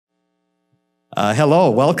Hello,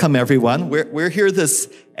 welcome everyone. We're here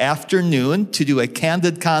this afternoon to do a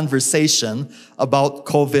candid conversation about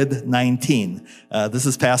COVID-19. This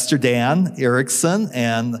is Pastor Dan Erickson,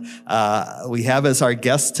 and we have as our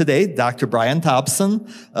guest today Dr. Brian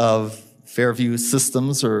Thompson of Fairview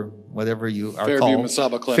Systems, or whatever you are called. Fairview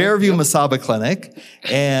Mesaba Clinic. Fairview Mesaba Clinic,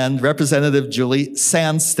 and Representative Julie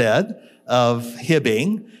Sandstede of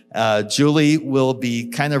Hibbing. Julie will be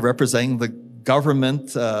kind of representing the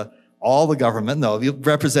government,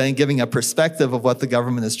 representing, giving a perspective of what the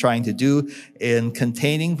government is trying to do in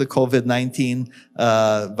containing the COVID-19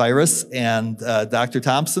 virus. And Dr.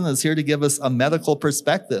 Thompson is here to give us a medical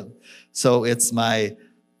perspective. So it's my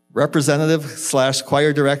representative /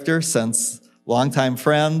 choir director, since longtime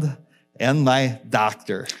friend, and my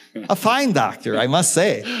doctor. A fine doctor, I must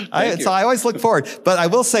say. So I always look forward. But I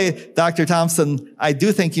will say, Dr. Thompson, I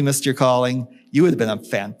do think you missed your calling. You would have been a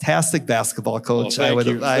fantastic basketball coach. Well,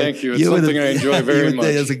 thank you. It's something I enjoy very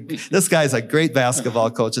much. This guy's a great basketball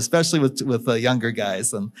coach, especially with younger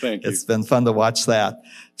guys. And it's been fun to watch that.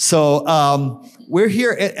 So we're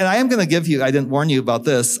here, and I am going to give you, I didn't warn you about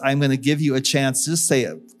this, I'm going to give you a chance to just say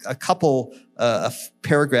a couple, a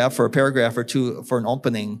paragraph or two for an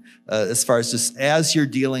opening, as far as just as you're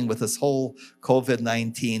dealing with this whole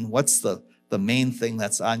COVID-19, what's the main thing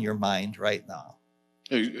that's on your mind right now?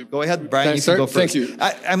 Go ahead, Brian. You can go first. Thank you.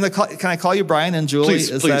 Can I call you Brian and Julie?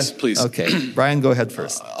 Please. Okay, Brian, go ahead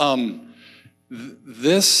first.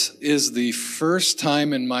 This is the first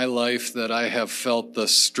time in my life that I have felt the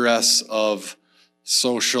stress of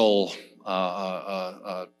social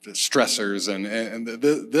stressors, and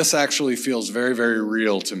this actually feels very, very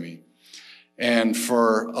real to me. And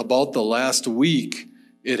for about the last week,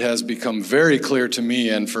 it has become very clear to me,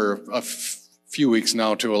 and for a few weeks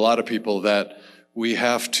now to a lot of people, that we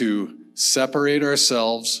have to separate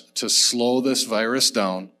ourselves to slow this virus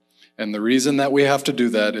down. And the reason that we have to do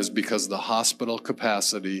that is because the hospital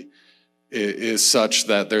capacity is such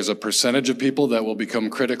that there's a percentage of people that will become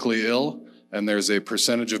critically ill, and there's a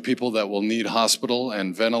percentage of people that will need hospital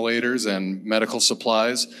and ventilators and medical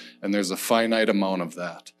supplies, and there's a finite amount of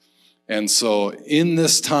that. And so in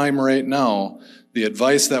this time right now, the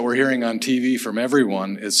advice that we're hearing on TV from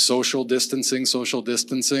everyone is social distancing,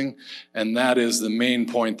 and that is the main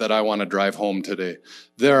point that I want to drive home today.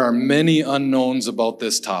 There are many unknowns about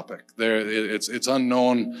this topic. It's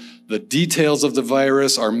unknown the details of the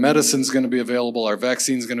virus. Our medicine's going to be available, our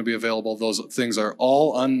vaccine's going to be available. Those things are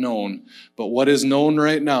all unknown. But what is known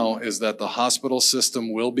right now is that the hospital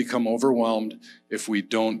system will become overwhelmed if we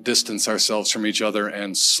don't distance ourselves from each other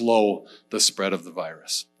and slow the spread of the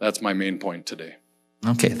virus. That's my main point today.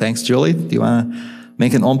 Okay, thanks, Julie. Do you want to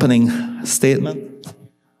make an opening statement?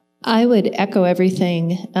 I would echo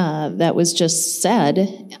everything that was just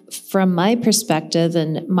said. From my perspective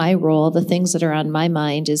and my role, the things that are on my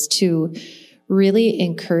mind is to really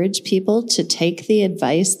encourage people to take the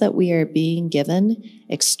advice that we are being given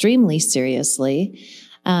extremely seriously,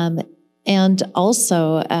 and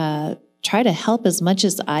also try to help as much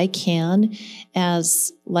as I can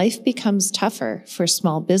as life becomes tougher for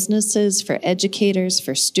small businesses, for educators,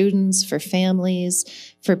 for students, for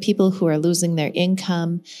families, for people who are losing their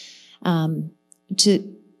income,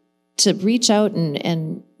 to reach out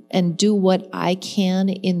and do what I can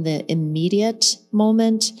in the immediate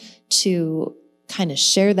moment to kind of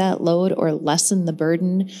share that load or lessen the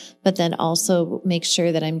burden, but then also make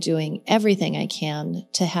sure that I'm doing everything I can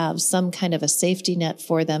to have some kind of a safety net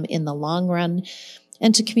for them in the long run,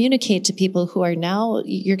 and to communicate to people who are now,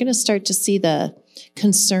 you're going to start to see the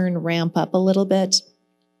concern ramp up a little bit,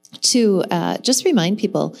 to just remind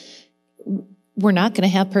people, we're not going to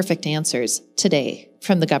have perfect answers today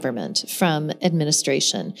from the government, from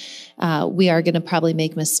administration. We are going to probably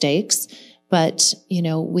make mistakes, but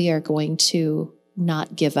we are going to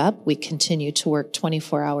not give up. We continue to work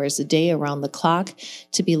 24 hours a day around the clock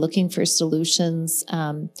to be looking for solutions,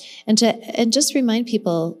 and just remind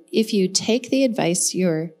people, if you take the advice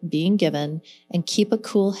you're being given and keep a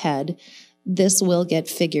cool head, this will get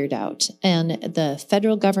figured out. And the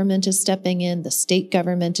federal government is stepping in, the state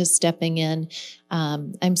government is stepping in.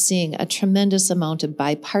 I'm seeing a tremendous amount of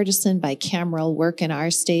bipartisan, bicameral work in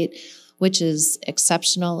our state, which is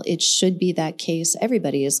exceptional. It should be that case.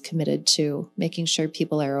 Everybody is committed to making sure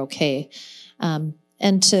people are okay. And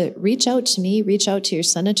to reach out to me, reach out to your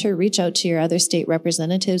senator, reach out to your other state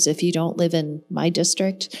representatives if you don't live in my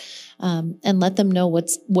district, and let them know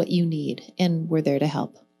what you need, and we're there to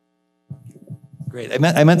help. Great.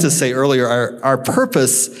 I meant to say earlier, our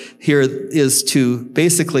purpose here is to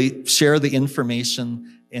basically share the information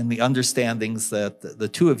and the understandings that the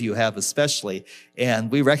two of you have especially. And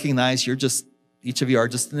we recognize you're just each of you are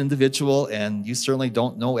just an individual, and you certainly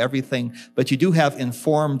don't know everything, but you do have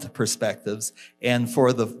informed perspectives. And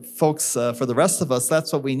for the folks, for the rest of us,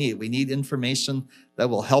 that's what we need. We need information that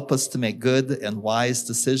will help us to make good and wise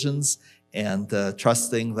decisions, and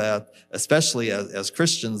trusting that, especially as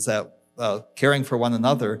Christians, that caring for one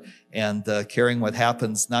another and caring what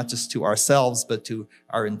happens not just to ourselves, but to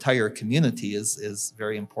our entire community is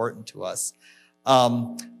very important to us.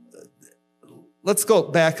 Let's go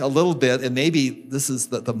back a little bit, and maybe this is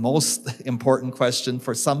the most important question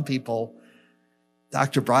for some people.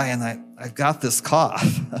 Dr. Brian, I've got this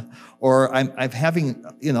cough, or I'm having,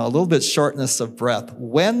 a little bit shortness of breath.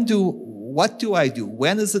 What do I do?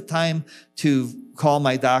 When is it time to call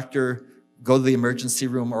my doctor, go to the emergency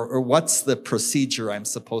room, or what's the procedure I'm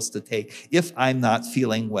supposed to take if I'm not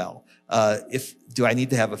feeling well? Do I need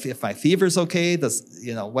to have if my fever's okay?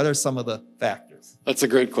 What are some of the factors? That's a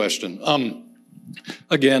great question.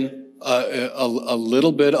 Again, a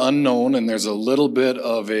little bit unknown, and there's a little bit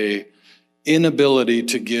of a inability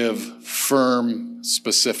to give firm,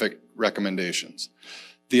 specific recommendations.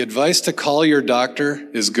 The advice to call your doctor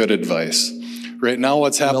is good advice. Right now,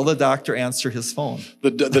 what's happening? Will the doctor answer his phone?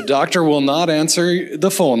 The doctor will not answer the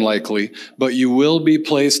phone likely, but you will be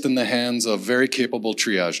placed in the hands of very capable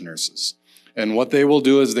triage nurses. And what they will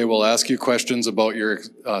do is they will ask you questions about your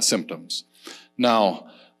symptoms. Now,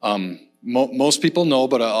 most people know,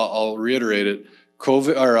 but I'll reiterate it.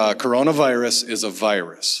 Coronavirus is a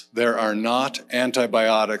virus. There are not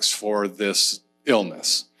antibiotics for this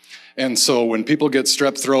illness. And so when people get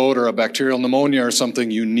strep throat or a bacterial pneumonia or something,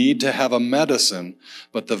 you need to have a medicine.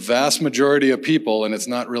 But the vast majority of people, and it's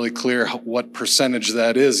not really clear what percentage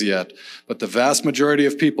that is yet, but the vast majority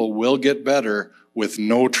of people will get better with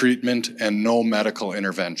no treatment and no medical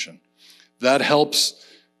intervention. That helps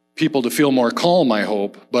people to feel more calm, I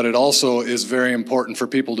hope, but it also is very important for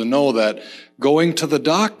people to know that going to the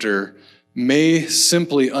doctor may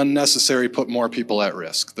simply unnecessarily put more people at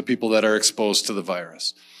risk, the people that are exposed to the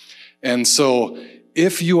virus. And so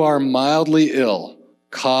if you are mildly ill,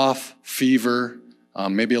 cough, fever,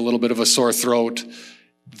 maybe a little bit of a sore throat,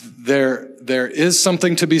 there is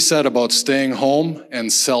something to be said about staying home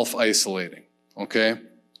and self-isolating, okay?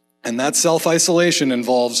 And that self-isolation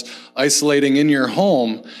involves isolating in your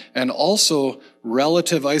home and also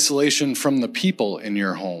relative isolation from the people in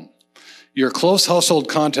your home. Your close household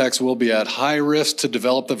contacts will be at high risk to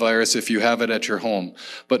develop the virus if you have it at your home.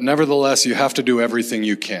 But nevertheless, you have to do everything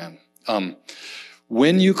you can.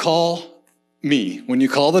 When you call me, when you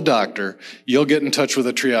call the doctor, you'll get in touch with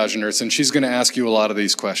a triage nurse, and she's going to ask you a lot of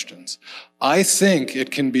these questions. I think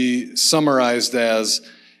it can be summarized as,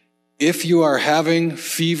 if you are having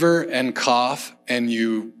fever and cough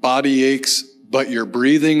and body aches, but you're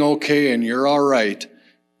breathing okay and you're all right,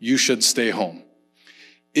 you should stay home.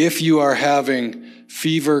 If you are having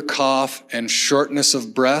fever, cough, and shortness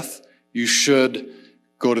of breath, you should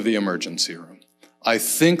go to the emergency room. I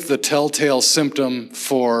think the telltale symptom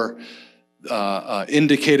for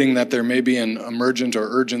indicating that there may be an emergent or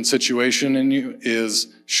urgent situation in you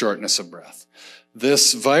is shortness of breath.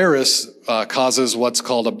 This virus causes what's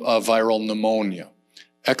called a viral pneumonia.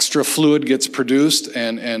 Extra fluid gets produced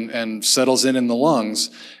and settles in the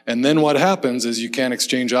lungs. And then what happens is you can't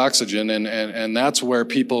exchange oxygen, and that's where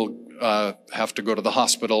people have to go to the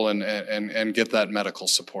hospital and get that medical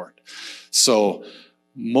support. So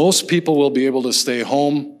most people will be able to stay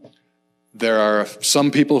home. There are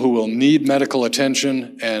some people who will need medical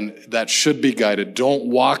attention, and that should be guided. Don't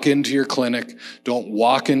walk into your clinic. Don't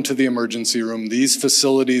walk into the emergency room. These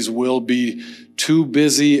facilities will be too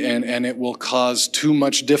busy, and it will cause too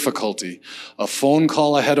much difficulty. A phone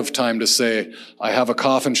call ahead of time to say, I have a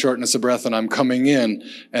cough and shortness of breath and I'm coming in,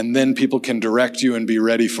 and then people can direct you and be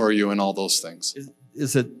ready for you and all those things.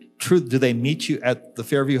 Is it true? Do they meet you at the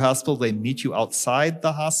Fairview Hospital? Do they meet you outside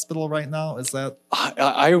the hospital right now? Is that?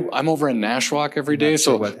 I'm over in Nashwauk every day,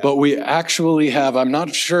 but we actually have, I'm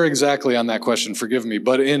not sure exactly on that question, forgive me,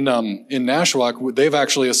 but in Nashwauk, they've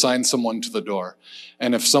actually assigned someone to the door.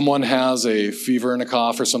 And if someone has a fever and a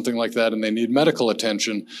cough or something like that and they need medical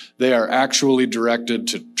attention, they are actually directed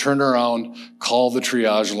to turn around, call the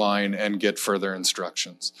triage line, and get further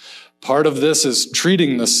instructions. Part of this is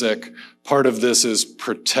treating the sick. Part of this is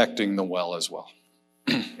protecting the well as well.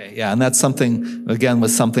 Okay, yeah, and that's something, again, with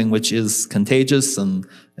something which is contagious and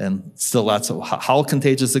still lots of, how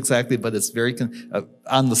contagious exactly, but it's very,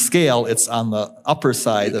 on the scale, it's on the upper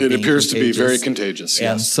side of it being appears contagious. To be very contagious,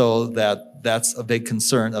 yes. And so that's a big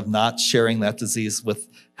concern of not sharing that disease with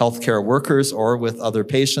healthcare workers or with other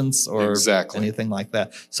patients or anything like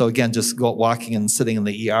that. So again, just walking and sitting in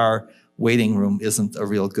the ER waiting room isn't a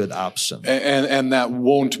real good option. And that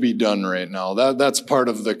won't be done right now. That's part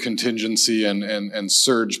of the contingency and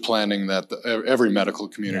surge planning that every medical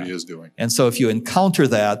community is doing. And so if you encounter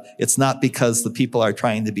that, it's not because the people are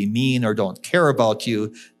trying to be mean or don't care about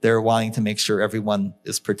you. They're wanting to make sure everyone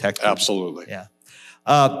is protected. Absolutely. Yeah.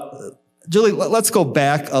 Julie, let's go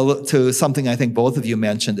back to something I think both of you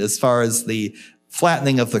mentioned as far as the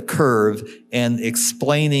flattening of the curve and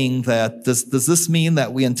explaining that does this mean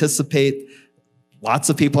that we anticipate lots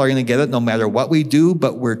of people are going to get it no matter what we do,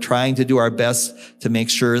 but we're trying to do our best to make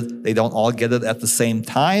sure they don't all get it at the same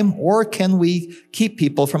time? Or can we keep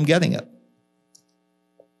people from getting it?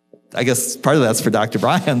 I guess part of that's for Dr.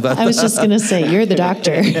 Bryan, but I was just going to say, you're the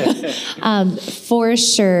doctor. For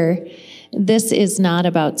sure, this is not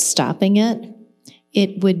about stopping it.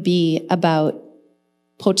 It would be about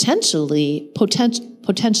potentially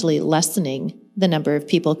lessening the number of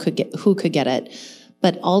people who could get it.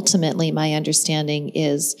 But ultimately, my understanding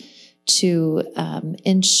is to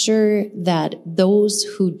ensure that those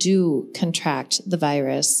who do contract the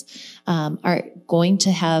virus are going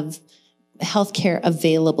to have healthcare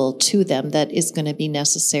available to them that is going to be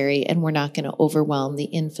necessary, and we're not going to overwhelm the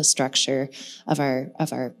infrastructure of our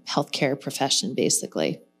healthcare profession,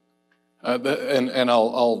 basically. And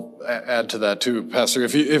I'll add to that too, Pastor.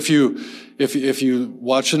 If you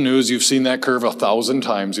watch the news, you've seen that curve 1,000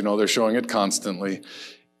 times. You know, they're showing it constantly.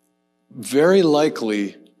 Very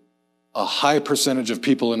likely, a high percentage of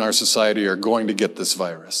people in our society are going to get this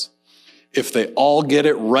virus. If they all get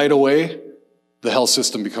it right away, the health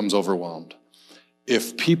system becomes overwhelmed.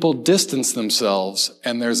 If people distance themselves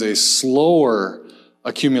and there's a slower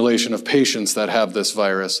accumulation of patients that have this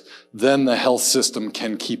virus, then the health system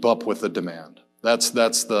can keep up with the demand. That's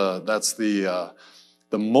the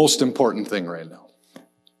most important thing right now.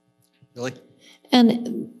 Really?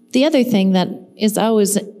 And the other thing that is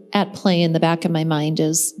always at play in the back of my mind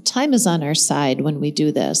is time is on our side when we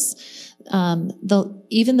do this.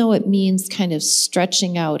 Even though it means kind of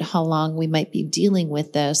stretching out how long we might be dealing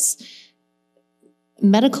with this,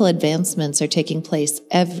 medical advancements are taking place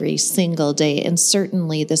every single day, and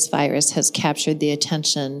certainly this virus has captured the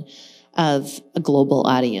attention of a global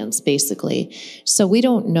audience, basically. So we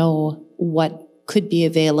don't know what could be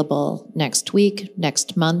available next week,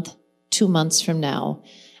 next month, 2 months from now.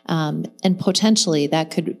 And potentially there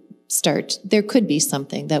could be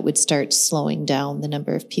something that would start slowing down the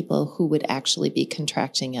number of people who would actually be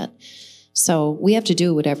contracting it. So we have to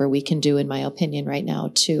do whatever we can do, in my opinion, right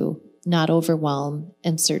now to not overwhelm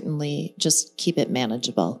and certainly just keep it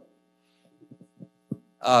manageable.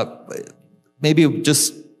 Maybe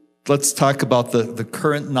just let's talk about the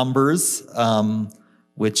current numbers,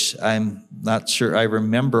 which I'm not sure I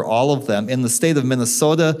remember all of them. In the state of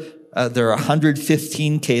Minnesota, there are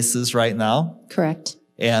 115 cases right now. Correct.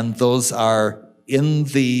 And those are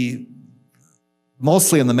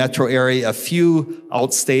mostly in the metro area, a few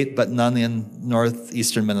outstate, but none in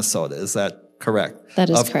northeastern Minnesota. Is that correct?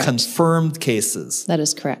 That is correct. Of confirmed cases. That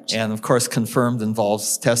is correct. And of course, confirmed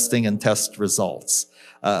involves testing and test results.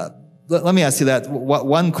 Let me ask you that.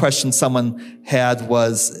 One question someone had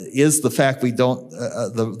was, is the fact we don't,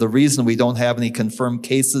 the reason we don't have any confirmed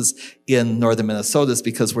cases in northern Minnesota is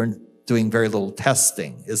because we're doing very little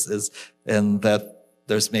testing, and that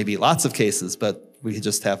there's maybe lots of cases, but we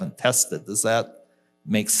just haven't tested. Does that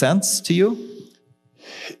make sense to you?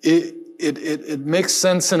 It makes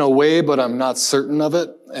sense in a way, but I'm not certain of it.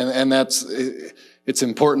 And it's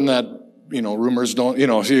important that, rumors don't,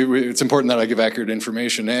 it's important that I give accurate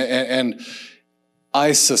information. And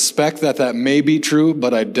I suspect that may be true,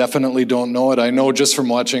 but I definitely don't know it. I know just from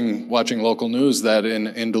watching local news that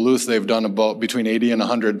in Duluth, they've done about between 80 and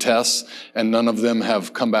 100 tests, and none of them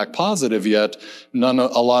have come back positive yet. A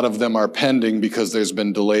lot of them are pending because there's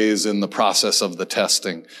been delays in the process of the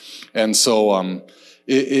testing. And so,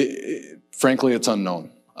 frankly, it's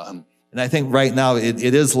unknown. And I think right now it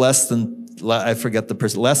is less than, I forget the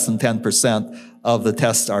percent, less than 10% of the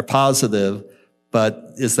tests are positive,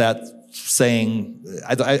 but is that saying,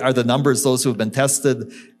 are the numbers those who have been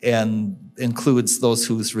tested and includes those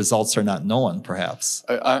whose results are not known, perhaps?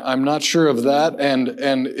 I'm not sure of that, and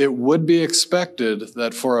it would be expected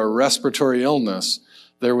that for a respiratory illness,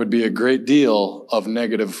 there would be a great deal of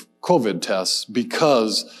negative COVID tests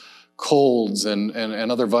because colds and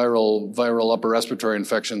other viral upper respiratory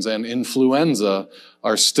infections and influenza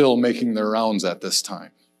are still making their rounds at this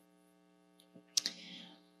time.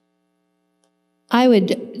 I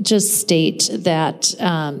would just state that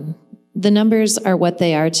the numbers are what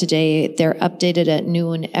they are today. They're updated at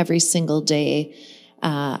noon every single day.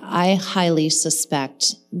 I highly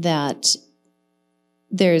suspect that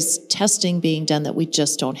there's testing being done that we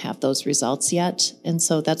just don't have those results yet. And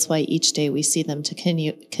so that's why each day we see them to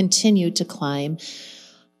continue to climb.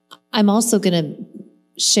 I'm also going to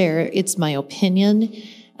share, it's my opinion,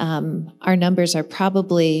 our numbers are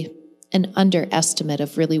probably an underestimate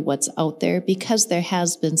of really what's out there, because there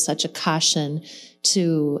has been such a caution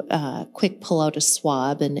to quick pull out a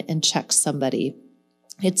swab and check somebody.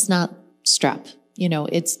 It's not strep,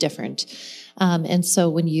 it's different. And so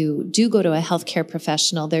when you do go to a healthcare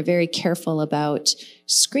professional, they're very careful about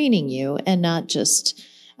screening you and not just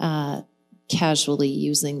casually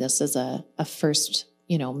using this as a first,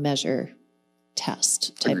 measure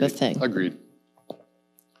test type of thing. Agreed.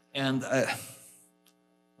 And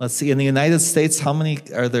let's see, in the United States, how many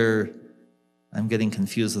are there? I'm getting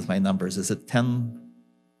confused with my numbers. Is it 10?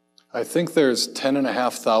 I think there's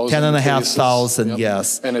 10,500. 10,500, yep.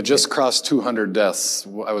 Yes. And it just crossed 200 deaths.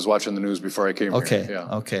 I was watching the news before I came here.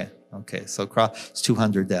 Yeah. Okay. So it's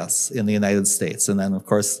 200 deaths in the United States. And then, of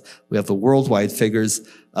course, we have the worldwide figures.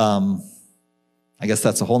 I guess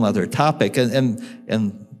that's a whole nother topic.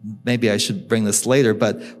 And maybe I should bring this later,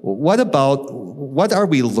 but what are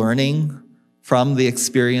we learning from the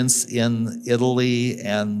experience in Italy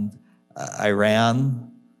and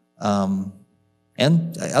Iran,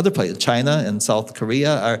 and other places, China and South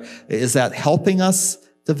Korea? Is that helping us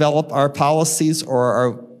develop our policies,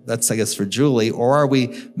 or that's, I guess, for Julie, or are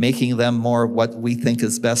we making them more what we think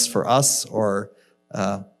is best for us, or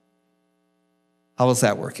how is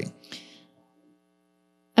that working?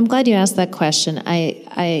 I'm glad you asked that question.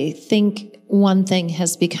 I think one thing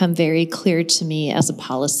has become very clear to me as a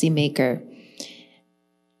policymaker.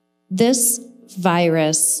 This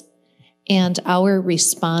virus and our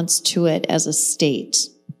response to it as a state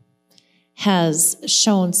has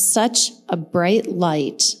shown such a bright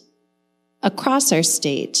light across our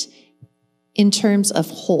state in terms of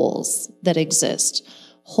holes that exist.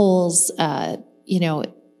 Holes,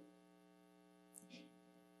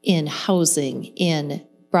 in housing, in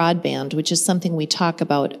broadband, which is something we talk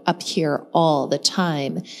about up here all the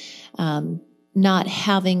time. Not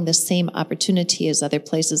having the same opportunity as other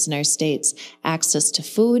places in our states, access to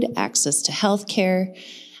food, access to healthcare.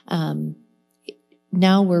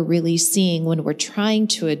 Now we're really seeing, when we're trying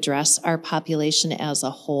to address our population as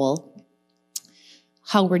a whole,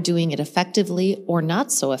 how we're doing it effectively or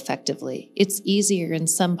not so effectively. It's easier in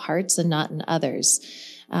some parts and not in others.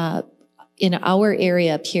 In our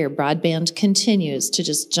area up here, broadband continues to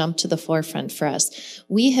just jump to the forefront for us.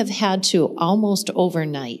 We have had to almost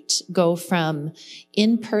overnight go from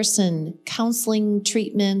in-person counseling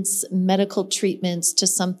treatments, medical treatments, to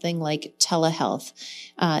something like telehealth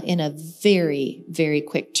in a very, very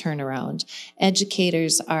quick turnaround.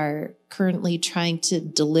 Educators are currently trying to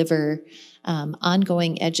deliver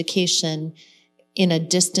ongoing education in a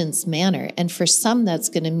distance manner. And for some, that's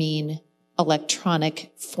going to mean electronic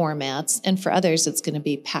formats, and for others, it's going to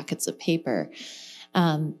be packets of paper.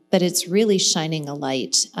 But it's really shining a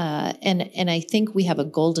light. And I think we have a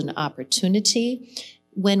golden opportunity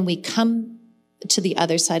when we come to the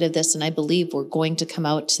other side of this, and I believe we're going to come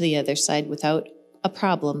out to the other side without a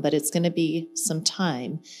problem, but it's going to be some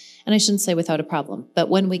time. And I shouldn't say without a problem, but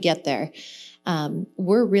when we get there,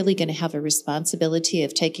 we're really going to have a responsibility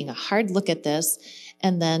of taking a hard look at this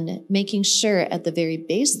and then making sure at the very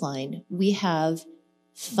baseline we have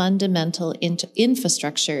fundamental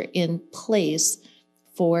infrastructure in place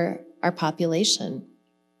for our population,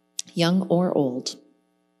 young or old.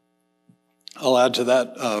 I'll add to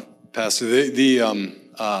that, Pastor.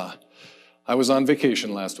 I was on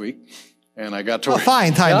vacation last week, and I got to work.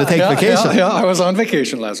 Fine time to take vacation. Yeah, I was on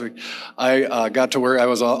vacation last week. I got to work. I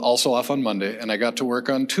was also off on Monday, and I got to work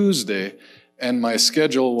on Tuesday. And my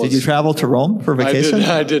schedule was... Did you travel to Rome for vacation?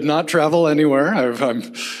 I did not travel anywhere.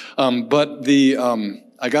 But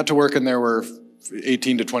I got to work, and there were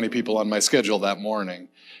 18 to 20 people on my schedule that morning.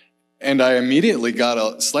 And I immediately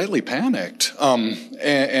got slightly panicked.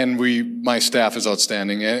 My staff is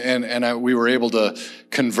outstanding. We were able to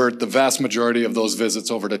convert the vast majority of those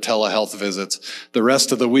visits over to telehealth visits. The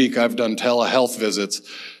rest of the week, I've done telehealth visits.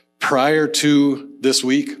 Prior to this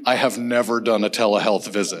week, I have never done a telehealth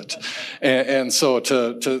visit. And so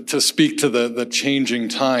to speak to the changing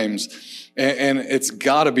times, and it's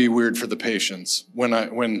gotta be weird for the patients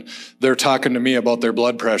when they're talking to me about their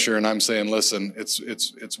blood pressure, and I'm saying, listen,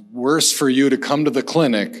 it's worse for you to come to the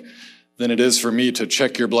clinic than it is for me to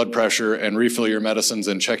check your blood pressure and refill your medicines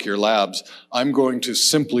and check your labs. I'm going to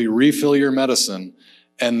simply refill your medicine,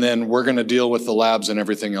 and then we're going to deal with the labs and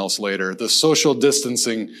everything else later. The social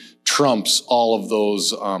distancing trumps all of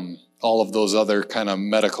those all of those other kind of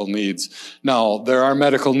medical needs. Now, there are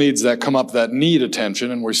medical needs that come up that need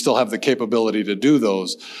attention, and we still have the capability to do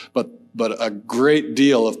those, but a great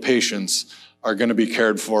deal of patients are going to be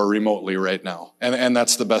cared for remotely right now, and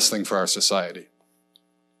that's the best thing for our society.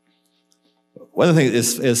 One of the things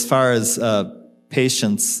is, as far as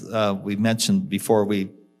patients, we mentioned before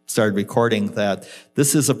we started recording that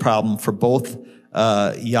this is a problem for both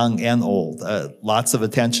young and old. Lots of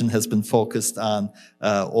attention has been focused on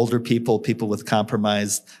older people, people with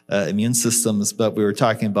compromised immune systems, but we were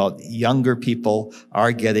talking about younger people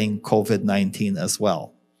are getting COVID-19 as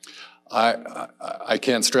well. I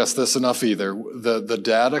can't stress this enough either. The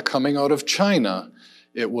data coming out of China,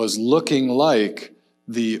 it was looking like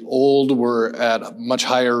the old were at much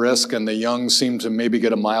higher risk and the young seemed to maybe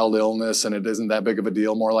get a mild illness and it isn't that big of a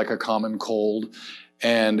deal, more like a common cold.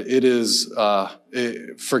 And it is,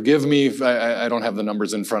 forgive me if I don't have the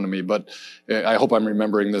numbers in front of me, but I hope I'm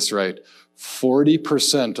remembering this right.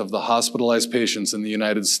 40% of the hospitalized patients in the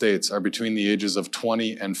United States are between the ages of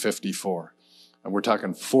 20 and 54. And we're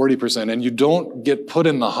talking 40%. And you don't get put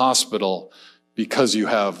in the hospital because you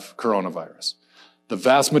have coronavirus. The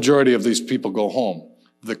vast majority of these people go home.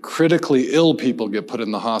 The critically ill people get put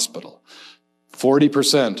in the hospital.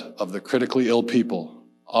 40% of the critically ill people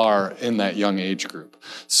are in that young age group.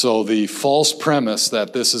 So the false premise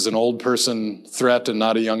that this is an old person threat and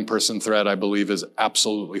not a young person threat, I believe, is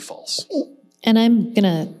absolutely false. And I'm going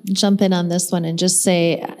to jump in on this one and just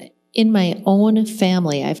say, in my own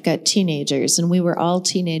family, I've got teenagers, and we were all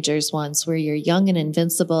teenagers once, where you're young and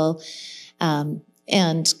invincible,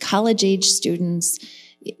 and college-age students.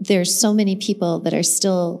 There's so many people that are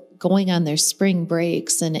still going on their spring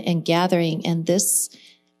breaks and gathering, and this,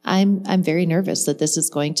 I'm very nervous that this is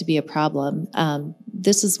going to be a problem.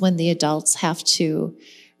 This is when the adults have to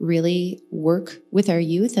really work with our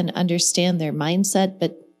youth and understand their mindset,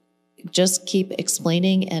 but just keep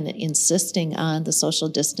explaining and insisting on the social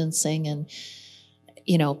distancing. And,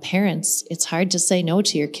 you know, parents, it's hard to say no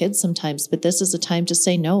to your kids sometimes, but this is a time to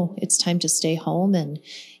say no. It's time to stay home, and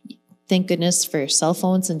thank goodness for cell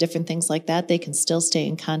phones and different things like that. They can still stay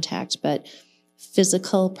in contact, but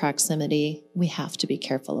physical proximity, we have to be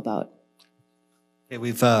careful about. Okay,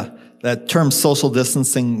 we've that term social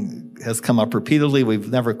distancing has come up repeatedly. We've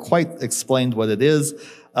never quite explained what it is,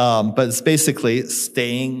 but it's basically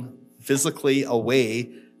staying physically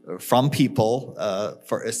away from people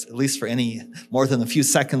for at least for any more than a few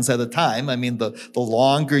seconds at a time. I mean, the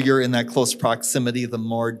longer you're in that close proximity, the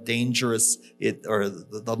more dangerous it, or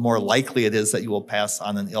the more likely it is that you will pass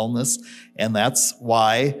on an illness. And that's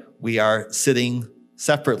why we are sitting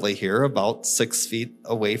separately here, about 6 feet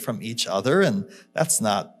away from each other. And that's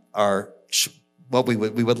not what we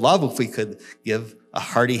would love if we could give a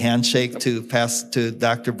hearty handshake to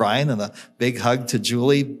Dr. Brian and a big hug to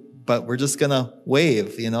Julie, but we're just going to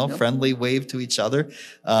wave, Yep. Friendly wave to each other.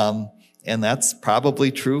 And that's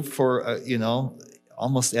probably true for,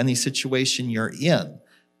 almost any situation you're in.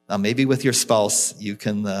 Now, maybe with your spouse, you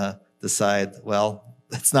can decide, well,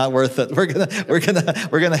 it's not worth it.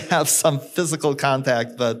 We're gonna have some physical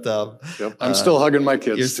contact, but Yep. I'm still hugging my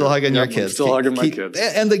kids. You're still hugging your kids. I'm still hugging my kids.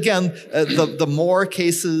 And again, the more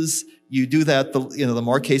cases you do that, the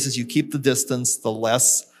more cases you keep the distance, the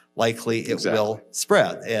less likely it will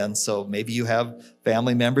spread. And so maybe you have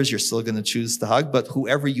family members you're still going to choose to hug, but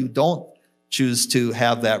whoever you don't choose to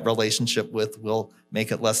have that relationship with will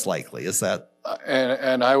make it less likely. Is that?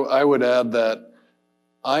 And I would add that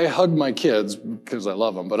I hug my kids because I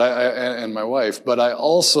love them, but and my wife, but I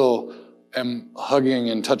also am hugging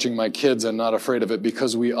and touching my kids and not afraid of it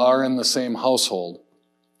because we are in the same household.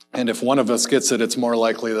 And if one of us gets it, it's more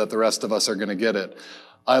likely that the rest of us are going to get it.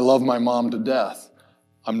 I love my mom to death.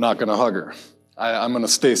 I'm not going to hug her. I'm going to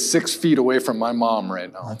stay 6 feet away from my mom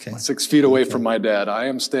right now. Okay. 6 feet away from my dad. I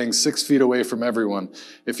am staying 6 feet away from everyone.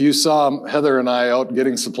 If you saw Heather and I out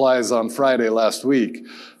getting supplies on Friday last week,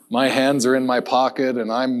 my hands are in my pocket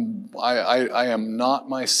and I am not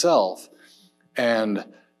myself. And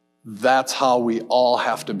that's how we all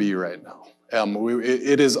have to be right now.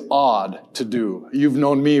 It is odd to do. You've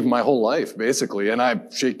known me my whole life, basically, and I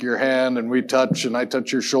shake your hand and we touch and I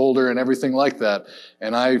touch your shoulder and everything like that.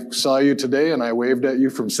 And I saw you today and I waved at you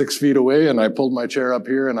from 6 feet away and I pulled my chair up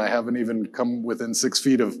here and I haven't even come within 6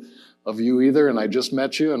 feet of you either. And I just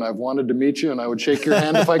met you and I've wanted to meet you and I would shake your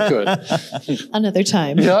hand if I could. Another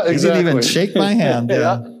time. Yeah, exactly. You didn't even shake my hand.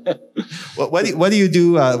 Yeah. What do you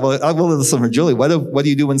do? Well, I'll go to this one for Julie. What do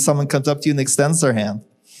you do when someone comes up to you and extends their hand?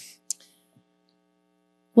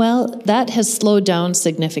 Well, that has slowed down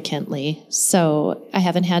significantly, so I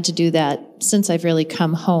haven't had to do that since I've really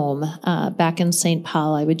come home. Back in St.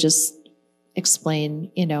 Paul, I would just explain,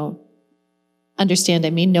 understand, I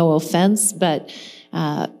mean no offense, but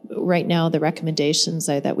right now the recommendations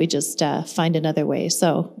are that we just find another way.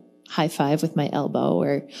 So high five with my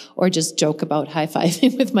elbow, or just joke about high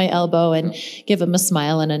fiving with my elbow and give them a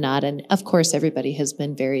smile and a nod. And of course, everybody has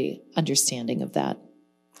been very understanding of that.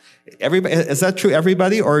 Everybody, is that true,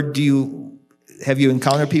 everybody? Or have you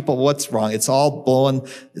encountered people, what's wrong? It's all blowing,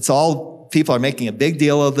 people are making a big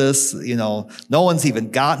deal of this. No one's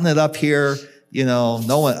even gotten it up here. No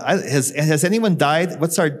one, has anyone died?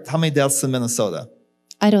 How many deaths in Minnesota?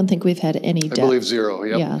 I don't think we've had any deaths. I believe 0,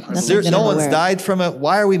 yep. Yeah, no one's died from it.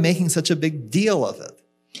 Why are we making such a big deal of it?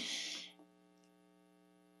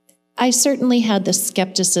 I certainly had the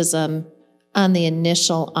skepticism on the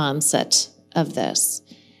initial onset of this.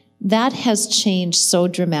 That has changed so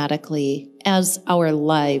dramatically as our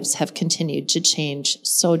lives have continued to change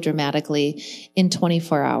so dramatically in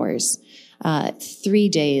 24 hours. 3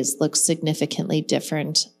 days look significantly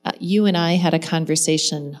different. You and I had a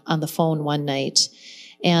conversation on the phone one night,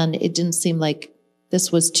 and it didn't seem like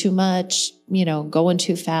this was too much, going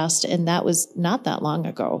too fast. And that was not that long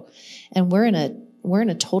ago. And we're in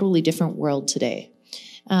a totally different world today.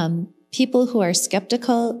 People who are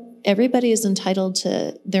skeptical, everybody is entitled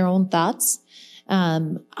to their own thoughts.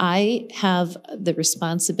 I have the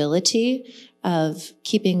responsibility of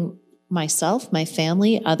keeping myself, my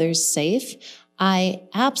family, others safe. I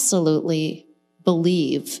absolutely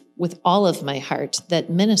believe with all of my heart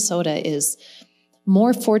that Minnesota is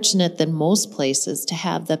more fortunate than most places to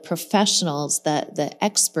have the professionals, the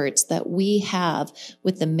experts that we have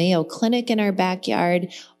with the Mayo Clinic in our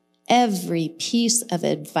backyard. Every piece of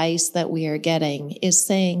advice that we are getting is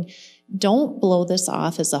saying, don't blow this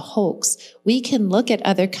off as a hoax. We can look at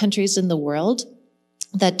other countries in the world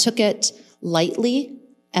that took it lightly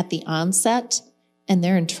at the onset, and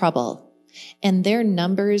they're in trouble. And their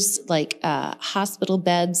numbers, like hospital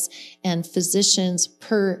beds and physicians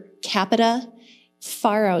per capita,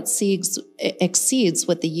 far exceeds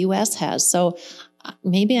what the U.S. has. So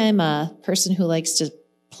maybe I'm a person who likes to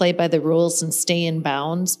play by the rules and stay in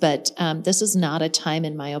bounds, but this is not a time,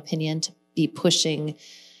 in my opinion, to be pushing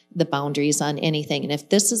the boundaries on anything. And if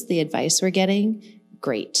this is the advice we're getting,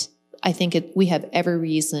 great. I think we have every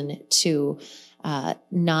reason to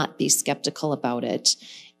not be skeptical about it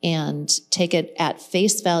and take it at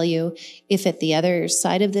face value. If at the other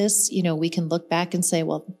side of this, we can look back and say,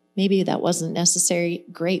 well, maybe that wasn't necessary.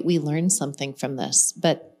 Great, we learned something from this,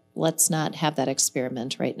 but let's not have that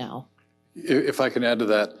experiment right now. If I can add to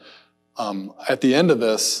that, at the end of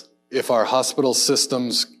this, if our hospital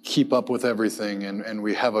systems keep up with everything and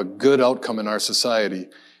we have a good outcome in our society,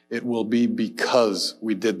 it will be because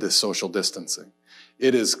we did this social distancing.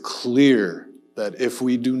 It is clear that if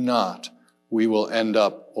we do not, we will end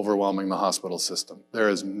up overwhelming the hospital system. There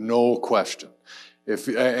is no question.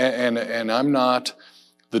 And I'm not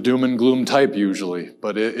the doom and gloom type usually,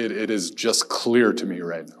 but it is just clear to me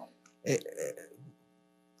right now.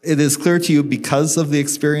 It is clear to you because of the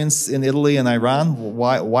experience in Italy and Iran?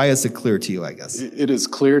 Why is it clear to you, I guess? It is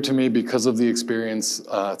clear to me because of the experience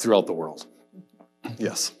throughout the world.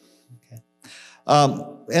 Yes. Okay.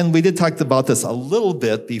 And we did talk about this a little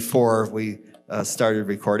bit before we started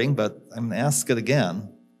recording, but I'm going to ask it again.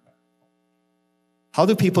 How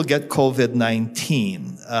do people get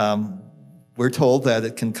COVID-19? We're told that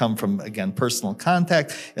it can come from, again, personal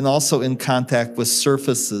contact and also in contact with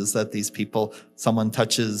surfaces that someone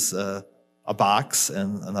touches a box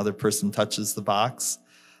and another person touches the box.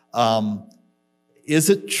 Is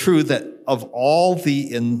it true that of all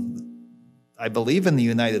I believe in the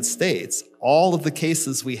United States, all of the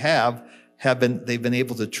cases we they've been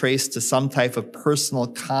able to trace to some type of personal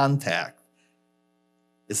contact?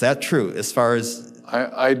 Is that true as far as...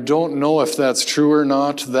 I don't know if that's true or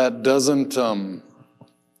not. That doesn't...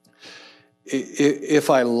 if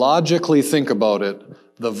I logically think about it,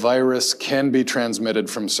 the virus can be transmitted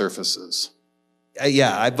from surfaces.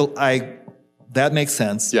 That makes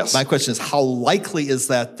sense. Yes. My question is, how likely is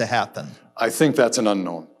that to happen? I think that's an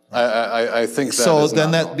unknown. I think that so is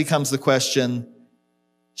then not that known. Becomes the question,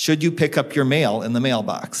 should you pick up your mail in the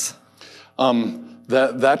mailbox?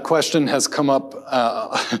 That question has come up.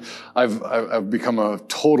 I've become a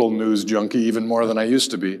total news junkie, even more than I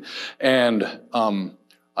used to be. And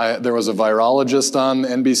there was a virologist on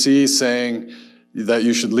NBC saying that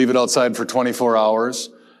you should leave it outside for 24 hours.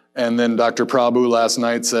 And then Dr. Prabhu last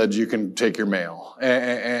night said you can take your mail.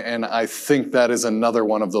 And I think that is another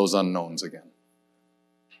one of those unknowns again.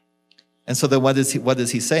 And so then what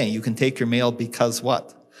is he saying? You can take your mail because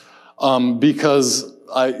what? Because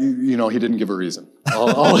he didn't give a reason.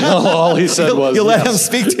 All he said was, you'll let yes. him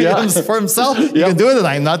speak to him for himself. You can do it, and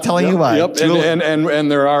I'm not telling you why. Yep.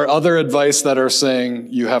 And there are other advice that are saying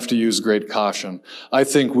you have to use great caution. I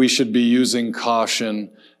think we should be using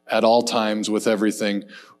caution at all times with everything.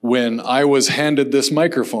 When I was handed this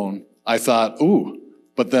microphone, I thought, ooh.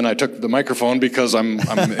 But then I took the microphone because I'm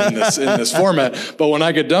in this format. But when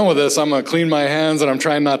I get done with this, I'm going to clean my hands, and I'm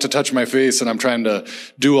trying not to touch my face, and I'm trying to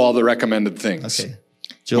do all the recommended things. Okay.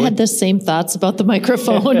 Julie? I had the same thoughts about the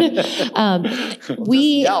microphone.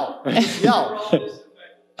 Yell.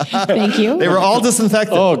 Thank you. They were all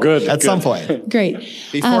disinfected. Oh, good. At some point. Great.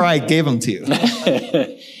 Before I gave them to you.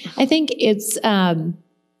 I think it's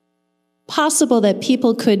possible that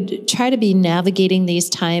people could try to be navigating these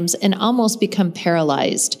times and almost become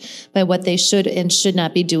paralyzed by what they should and should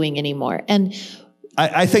not be doing anymore. And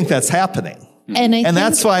I think that's happening. And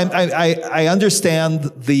that's why I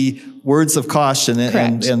understand the words of caution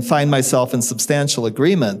and find myself in substantial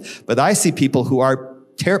agreement. But I see people who are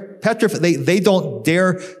petrified. They don't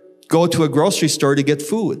dare go to a grocery store to get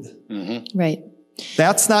food. Mm-hmm. Right.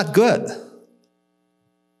 That's not good.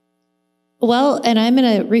 Well, and I'm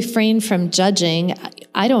going to refrain from judging.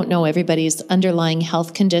 I don't know everybody's underlying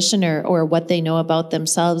health condition or what they know about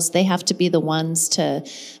themselves. They have to be the ones to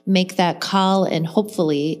make that call. And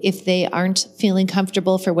hopefully, if they aren't feeling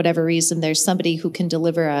comfortable for whatever reason, there's somebody who can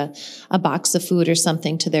deliver a box of food or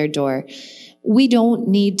something to their door. We don't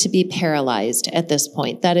need to be paralyzed at this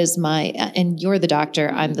point. That is and you're the doctor,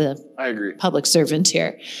 I'm the I agree. Public servant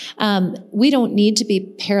here. We don't need to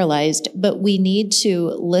be paralyzed, but we need to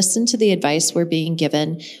listen to the advice we're being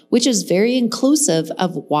given, which is very inclusive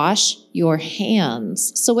of wash your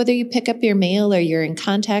hands. So whether you pick up your mail or you're in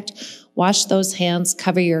contact, wash those hands,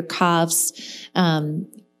 cover your coughs,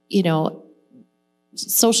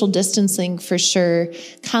 social distancing for sure,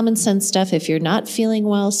 common sense stuff. If you're not feeling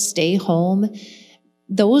well, stay home.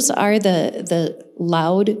 Those are the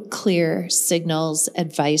loud, clear signals,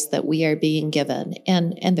 advice that we are being given,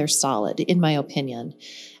 and they're solid, in my opinion.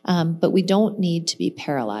 But we don't need to be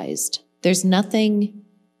paralyzed. There's nothing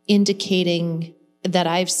indicating that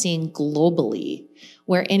I've seen globally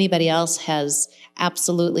where anybody else has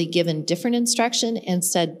absolutely given different instruction and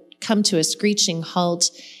said, come to a screeching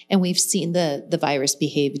halt, and we've seen the virus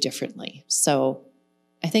behave differently. So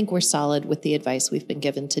I think we're solid with the advice we've been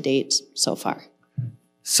given to date so far.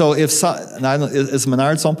 So is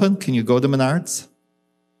Menards open? Can you go to Menards?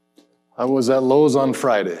 I was at Lowe's on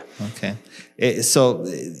Friday. Okay. So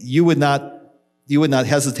you would not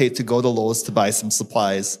hesitate to go to Lowe's to buy some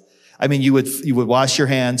supplies. I mean, you would wash your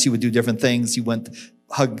hands, you would do different things, you wouldn't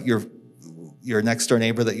hug your next door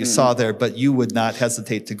neighbor that you saw there, but you would not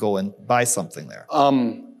hesitate to go and buy something there.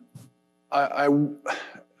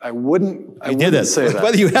 I wouldn't say that.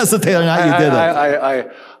 Whether you hesitate or not, you did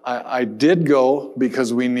it. I did go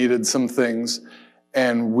because we needed some things,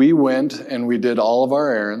 and we went and we did all of our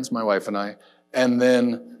errands, my wife and I, and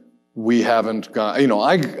then we haven't gone,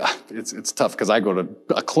 it's tough because I go to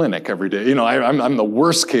a clinic every day. I'm the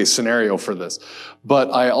worst case scenario for this. But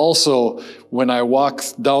I also, when I walk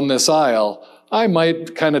down this aisle, I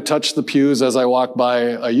might kind of touch the pews as I walked by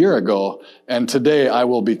a year ago. And today I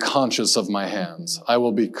will be conscious of my hands. I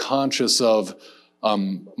will be conscious of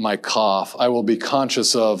my cough. I will be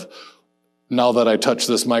conscious of, now that I touch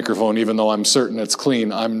this microphone, even though I'm certain it's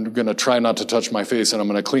clean, I'm going to try not to touch my face, and I'm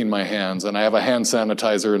going to clean my hands. And I have a hand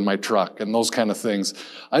sanitizer in my truck and those kind of things.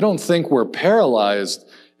 I don't think we're paralyzed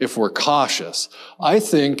if we're cautious. I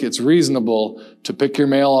think it's reasonable to pick your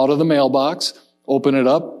mail out of the mailbox, open it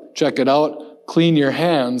up, check it out, clean your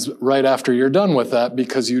hands right after you're done with that,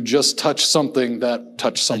 because you just touched something that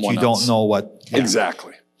touched someone else. You don't know what. Yeah.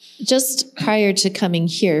 Exactly. Just prior to coming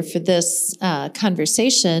here for this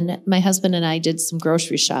conversation, my husband and I did some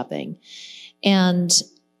grocery shopping, and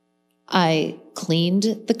I cleaned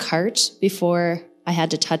the cart before I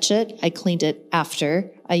had to touch it. I cleaned it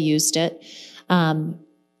after I used it.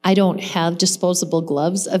 I don't have disposable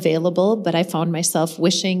gloves available, but I found myself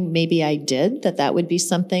wishing maybe I did, that would be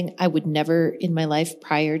something I would never in my life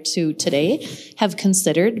prior to today have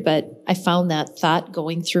considered, but I found that thought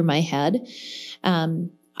going through my head.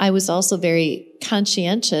 I was also very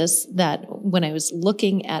conscientious that when I was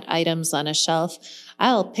looking at items on a shelf,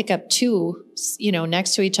 I'll pick up two,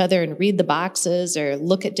 next to each other and read the boxes or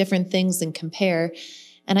look at different things and compare.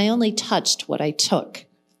 And I only touched what I took.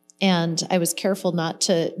 And I was careful not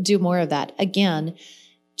to do more of that. Again,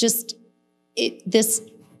 this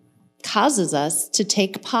causes us to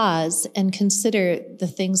take pause and consider the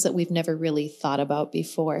things that we've never really thought about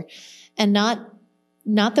before. And not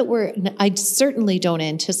that I certainly don't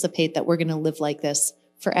anticipate that we're going to live like this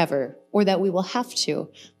forever or that we will have to.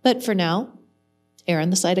 But for now, err on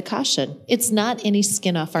the side of caution. It's not any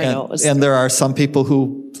skin off our nose. And there are some people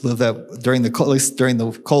who live that during at least during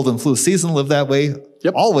the cold and flu season, live that way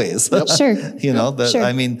always. Yep. Sure. You know,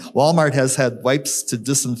 I mean, Walmart has had wipes to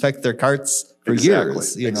disinfect their carts for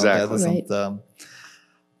years. You know, that isn't,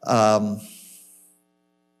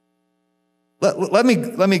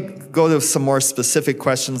 let me go to some more specific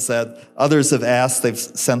questions that others have asked. They've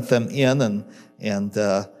sent them in, and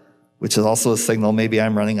which is also a signal maybe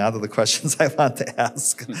I'm running out of the questions I want to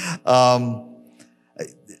ask. A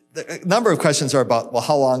number of questions are about, well,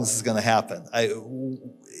 how long is this going to happen?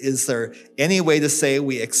 Is there any way to say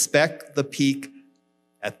we expect the peak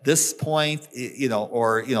at this point, you know,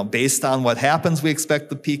 or, you know, based on what happens, we expect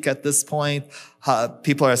the peak at this point?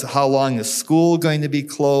 People are asking, how long is school going to be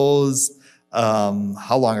closed?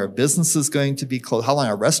 How long are businesses going to be closed? How long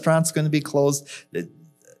are restaurants going to be closed?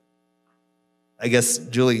 I guess,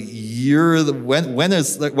 Julie, when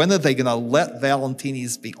are they going to let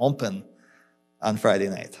Valentini's be open on Friday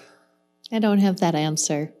night? I don't have that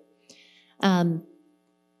answer.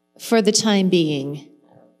 For the time being,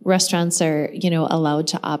 restaurants are, you know, allowed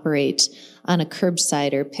to operate on a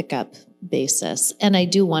curbside or pickup basis. And I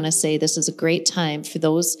do want to say this is a great time for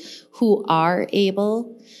those who are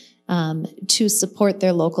able to support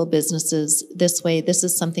their local businesses this way. This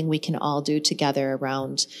is something we can all do together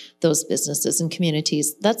around those businesses and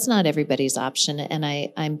communities. That's not everybody's option, and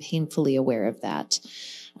I'm painfully aware of that.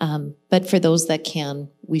 But for those that can,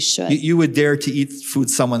 we should. You would dare to eat food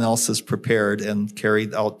someone else has prepared and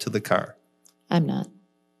carried out to the car? I'm not.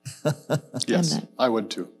 Yes, I'm not. I would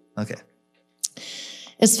too. Okay.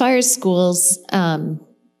 As far as schools,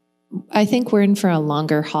 I think we're in for a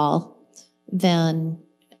longer haul than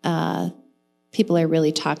people are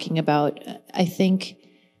really talking about. I think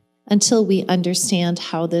until we understand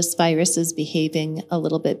how this virus is behaving a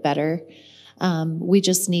little bit better, we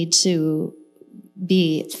just need to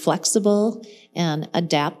be flexible and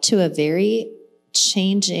adapt to a very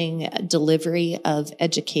changing delivery of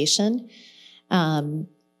education. And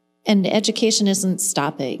education isn't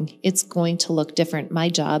stopping. It's going to look different. My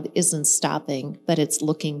job isn't stopping, but it's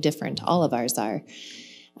looking different. All of ours are.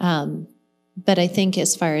 But I think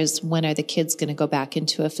as far as when are the kids going to go back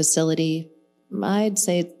into a facility, I'd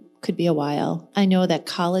say it could be a while. I know that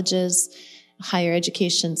colleges, higher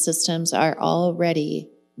education systems are already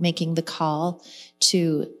making the call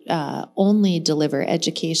to only deliver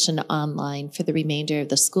education online for the remainder of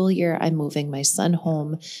the school year. I'm moving my son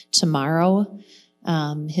home tomorrow.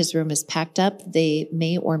 His room is packed up. They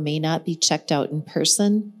may or may not be checked out in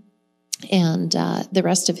person. And the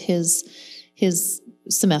rest of his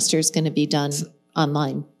semester is going to be done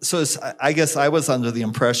online. So I guess I was under the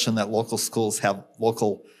impression that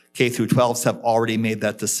local K through 12s have already made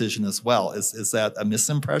that decision as well. Is that a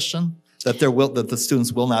misimpression? That the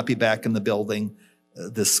students will not be back in the building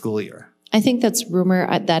this school year? I think that's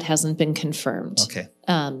rumor. That hasn't been confirmed. Okay.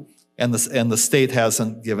 And the state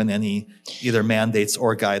hasn't given any either mandates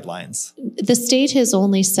or guidelines. The state has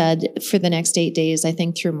only said for the next 8 days, I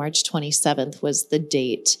think through March 27th was the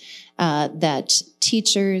date, that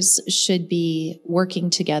teachers should be working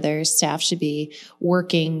together, staff should be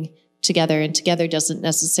working together, and together doesn't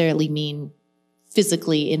necessarily mean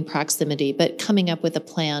physically in proximity, but coming up with a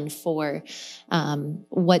plan for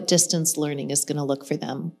what distance learning is going to look for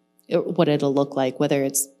them, what it'll look like, whether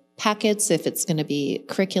it's packets, if it's going to be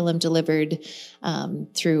curriculum delivered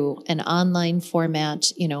through an online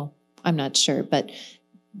format, I'm not sure. But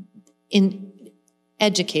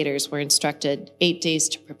educators were instructed 8 days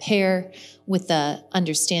to prepare, with the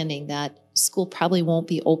understanding that school probably won't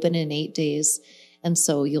be open in 8 days, and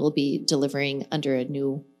so you'll be delivering under a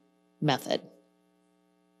new method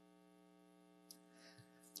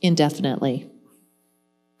indefinitely.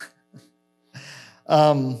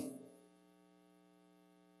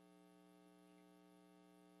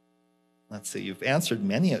 Let's see. You've answered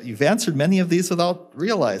many of these without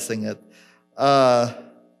realizing it. I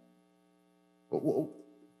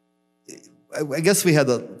guess we had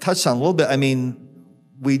to touch on a little bit. I mean,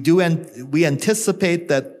 we anticipate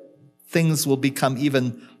that things will become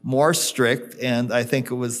even more strict, and I think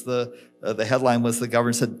it was the headline was the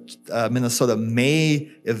governor said Minnesota may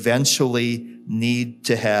eventually need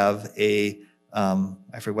to have a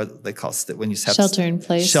I forget what they call it when you have shelter in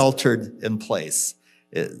place. Sheltered in place.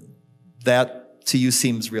 That to you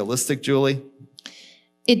seems realistic, Julie?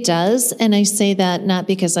 It does, and I say that not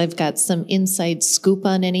because I've got some inside scoop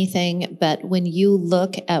on anything, but when you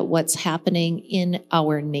look at what's happening in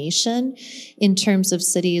our nation in terms of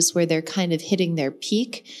cities where they're kind of hitting their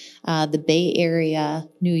peak, the Bay Area,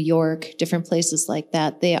 New York, different places like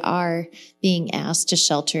that, they are being asked to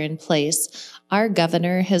shelter in place. Our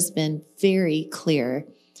governor has been very clear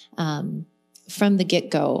from the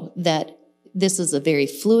get-go that this is a very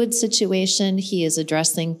fluid situation. He is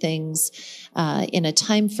addressing things in a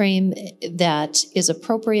time frame that is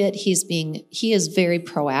appropriate. He is very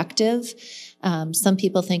proactive. Some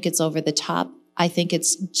people think it's over the top. I think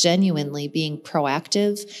it's genuinely being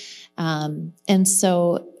proactive. And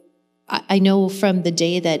so I know from the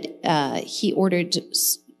day that he ordered,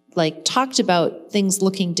 talked about things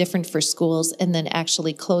looking different for schools and then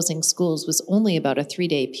actually closing schools was only about a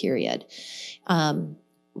 3-day period.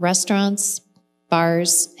 Restaurants,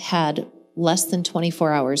 bars had less than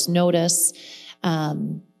 24 hours notice.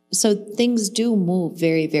 So things do move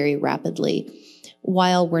very, very rapidly.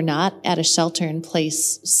 While we're not at a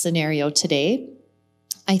shelter-in-place scenario today,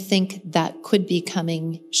 I think that could be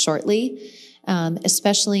coming shortly,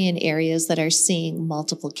 especially in areas that are seeing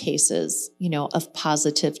multiple cases, of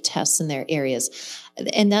positive tests in their areas.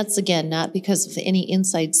 And that's, again, not because of any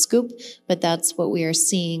inside scoop, but that's what we are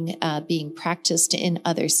seeing being practiced in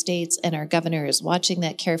other states, and our governor is watching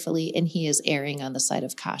that carefully, and he is erring on the side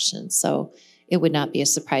of caution. So it would not be a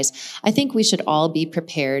surprise. I think we should all be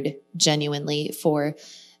prepared genuinely for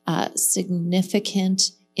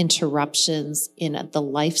significant interruptions in the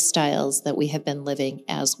lifestyles that we have been living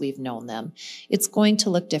as we've known them. It's going to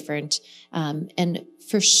look different, and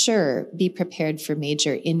for sure be prepared for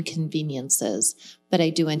major inconveniences, but I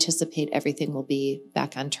do anticipate everything will be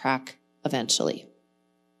back on track eventually.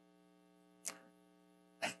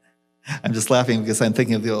 I'm just laughing because I'm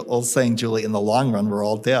thinking of the old saying, Julie, in the long run, we're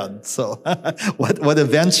all dead. So what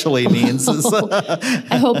eventually means is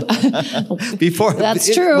I hope before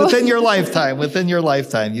that's true. Within your lifetime,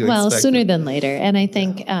 you expect sooner it. than later. And I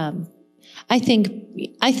think I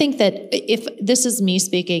think that if this is me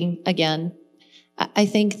speaking again, I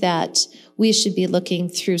think that we should be looking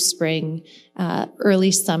through spring,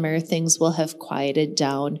 early summer, things will have quieted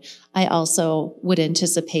down. I also would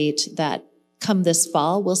anticipate that come this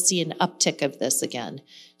fall, we'll see an uptick of this again.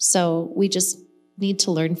 So we just need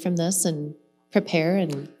to learn from this and prepare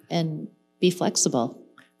and be flexible.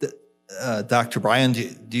 Dr. Bryan,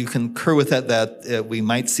 do you concur with that we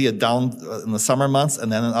might see a down in the summer months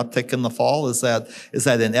and then an uptick in the fall? Is that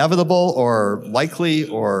inevitable or likely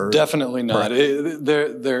or? Definitely not.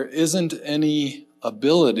 There isn't any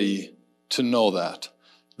ability to know that.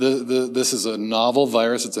 This is a novel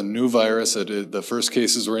virus. It's a new virus. The first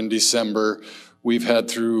cases were in December. We've had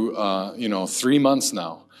through 3 months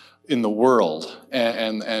now in the world,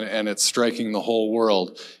 and it's striking the whole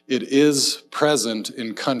world. It is present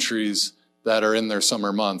in countries that are in their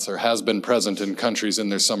summer months, or has been present in countries in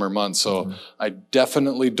their summer months. So I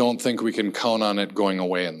definitely don't think we can count on it going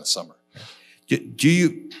away in the summer. Do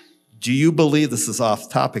you believe, this is off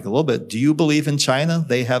topic a little bit, do you believe in China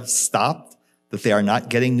they have stopped, that they are not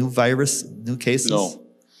getting new cases?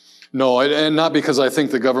 No, and not because I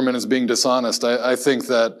think the government is being dishonest. I think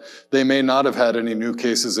that they may not have had any new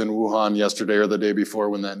cases in Wuhan yesterday or the day before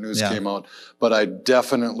when that news came out, but I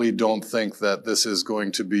definitely don't think that this is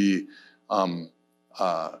going to be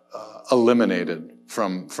eliminated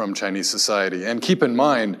from Chinese society. And keep in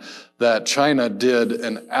mind that China did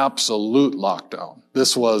an absolute lockdown.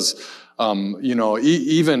 This was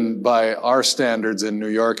even by our standards in New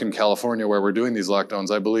York and California where we're doing these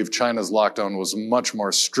lockdowns, I believe China's lockdown was much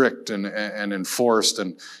more strict and enforced,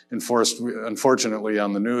 unfortunately,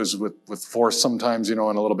 on the news with force sometimes, and a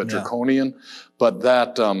little bit draconian. But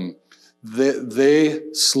that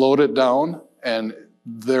they slowed it down, and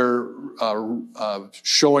they're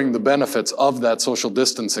showing the benefits of that social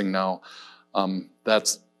distancing now.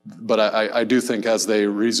 But I do think as they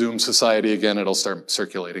resume society again, it'll start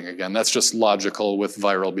circulating again. That's just logical with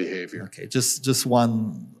viral behavior. Okay, just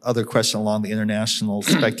one other question along the international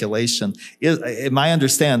speculation. My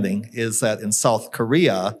understanding is that in South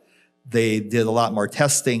Korea, they did a lot more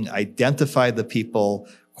testing, identified the people,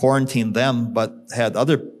 quarantined them, but had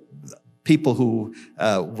other people who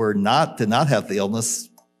did not have the illness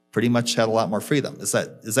pretty much had a lot more freedom. Is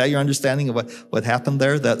that your understanding of what happened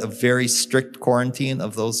there? That a very strict quarantine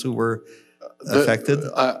of those who were affected?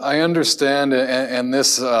 I understand, and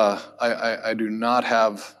this I do not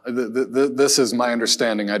have. This is my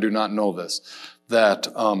understanding. I do not know this. That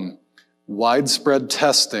widespread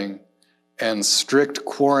testing and strict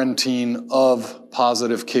quarantine of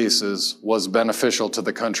positive cases was beneficial to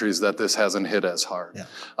the countries that this hasn't hit as hard.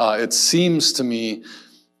 Yeah. It seems to me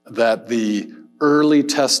that the early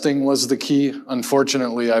testing was the key.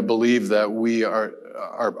 Unfortunately, I believe that we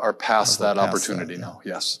are past that opportunity now.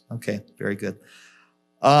 Yes. Okay, very good.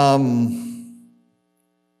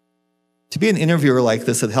 To be an interviewer like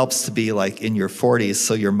this, it helps to be like in your 40s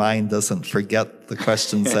so your mind doesn't forget the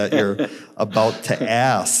questions that you're about to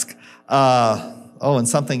ask. And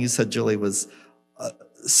something you said, Julie, was,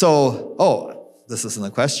 this isn't a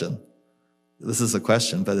question. This is a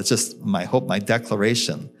question, but it's just my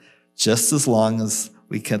declaration. Just as long as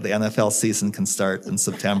the NFL season can start in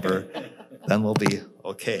September, then we'll be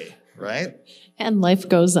okay, right? And life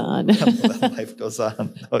goes on. Life goes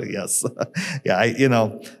on. Oh, yes. Yeah, I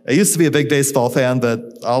used to be a big baseball fan,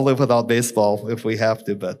 but I'll live without baseball if we have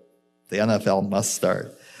to, but the NFL must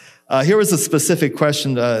start. Here was a specific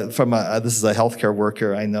question from this is a healthcare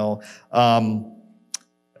worker I know.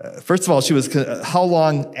 First of all, she was, how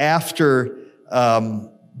long after, or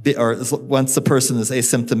once the person is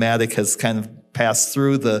asymptomatic, has kind of passed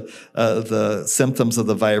through the symptoms of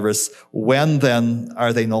the virus, when then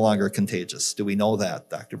are they no longer contagious? Do we know that,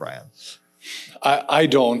 Dr. Bryan? I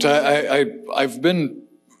don't. I've been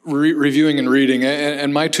reviewing and reading,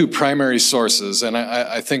 and my two primary sources, and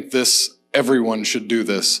I think everyone should do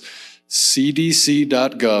this,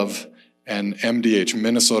 cdc.gov and MDH,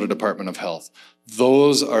 Minnesota Department of Health.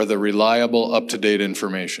 Those are the reliable, up-to-date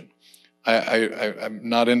information. I'm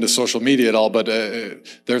not into social media at all, but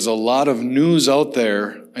there's a lot of news out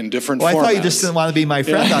there in different formats. I thought you just didn't want to be my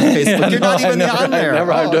friend on Facebook. You're not even on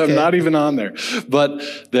there. I'm not even on there. But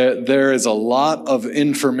there is a lot of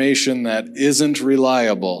information that isn't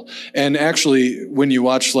reliable. And actually, when you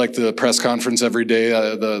watch like the press conference every day,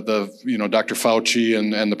 Dr. Fauci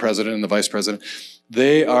and the president and the vice president,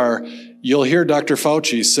 you'll hear Dr.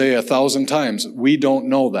 Fauci say 1,000 times, we don't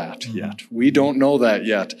know that yet. We don't know that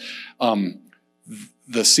yet.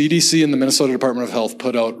 The CDC and the Minnesota Department of Health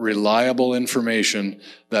put out reliable information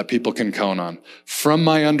that people can count on. From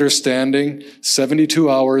my understanding, 72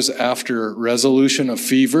 hours after resolution of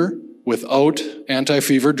fever without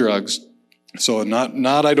anti-fever drugs, so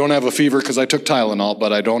not I don't have a fever because I took Tylenol,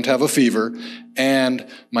 but I don't have a fever, and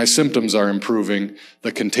my symptoms are improving,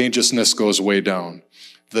 the contagiousness goes way down.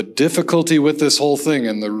 The difficulty with this whole thing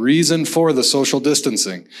and the reason for the social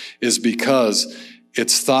distancing is because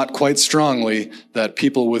it's thought quite strongly that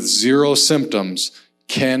people with zero symptoms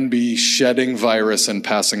can be shedding virus and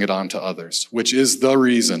passing it on to others, which is the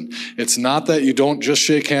reason. It's not that you don't just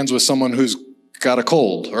shake hands with someone who's got a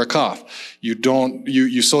cold or a cough.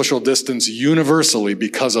 You social distance universally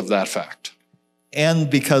because of that fact. And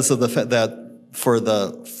because of the fact that for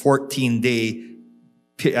the 14-day,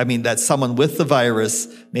 that someone with the virus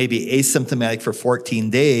may be asymptomatic for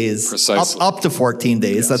 14 days. Precisely. Up to 14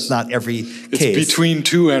 days. Yes. That's not every case. It's between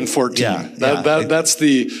 2 and 14. That's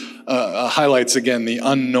the highlights, again, the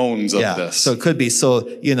unknowns of this. So it could be. So,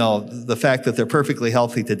 the fact that they're perfectly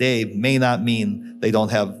healthy today may not mean they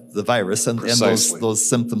don't have the virus, and those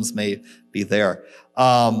symptoms may be there.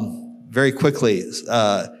 Very quickly,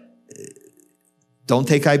 don't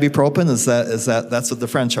take ibuprofen. That's what the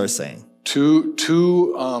French are saying? Too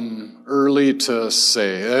early to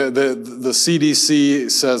say. The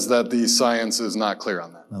CDC says that the science is not clear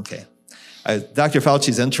on that. Okay. Dr.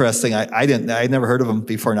 Fauci's interesting. I'd never heard of him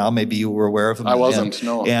before now. Maybe you were aware of him. I wasn't,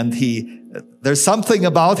 no. And there's something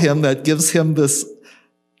about him that gives him this,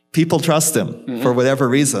 people trust him for whatever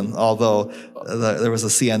reason, although there was a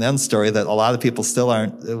CNN story that a lot of people still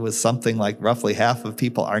aren't. It was something like roughly half of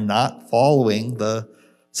people are not following the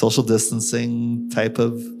social distancing type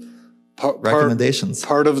of recommendations.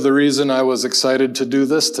 Part of the reason I was excited to do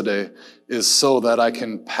this today is so that I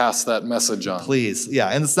can pass that message on. Please. Yeah.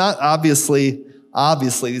 And it's not obviously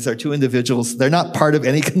these are two individuals. They're not part of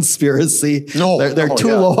any conspiracy. No. They're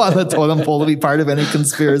too low on the totem pole to be part of any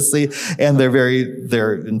conspiracy. And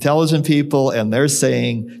they're intelligent people, and they're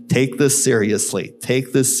saying, take this seriously.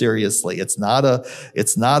 Take this seriously. It's not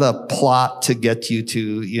a plot to get you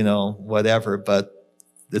to, whatever, but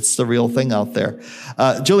it's the real thing out there.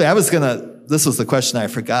 Julie, this was the question I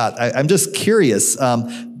forgot. I'm just curious.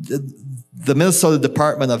 The Minnesota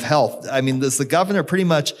Department of Health, does the governor pretty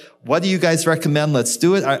much, what do you guys recommend? Let's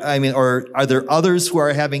do it. Or are there others who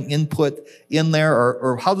are having input in there?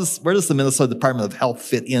 Or where does the Minnesota Department of Health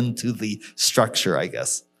fit into the structure, I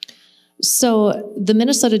guess? So the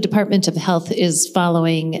Minnesota Department of Health is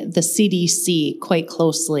following the CDC quite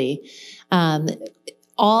closely.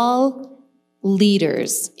 All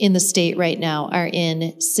leaders in the state right now are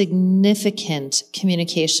in significant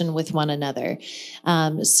communication with one another.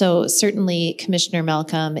 So certainly Commissioner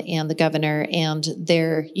Malcolm and the governor and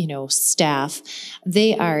their, staff,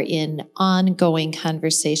 they are in ongoing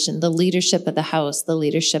conversation. The leadership of the House, the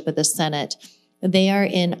leadership of the Senate, they are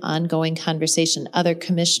in ongoing conversation. Other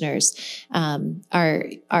commissioners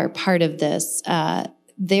are part of this.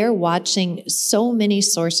 they're watching, so many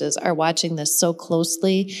sources are watching this so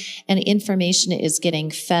closely, and information is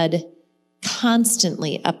getting fed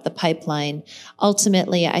constantly up the pipeline.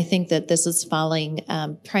 Ultimately, I think that this is falling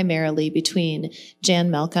primarily between Jan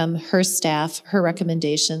Malcolm, her staff, her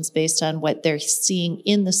recommendations based on what they're seeing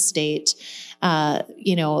in the state.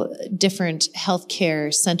 Different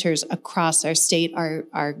healthcare centers across our state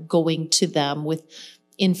are going to them with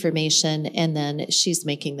information, and then she's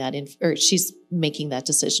making that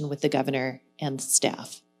decision with the governor and the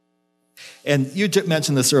staff. And you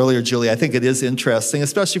mentioned this earlier, Julie. I think it is interesting,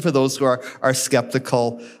 especially for those who are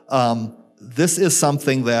skeptical. This is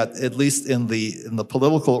something that, at least in the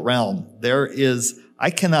political realm,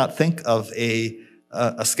 I cannot think of a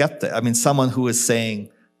skeptic. I mean, someone who is saying,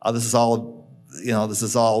 "Oh, this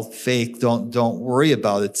is all fake. Don't worry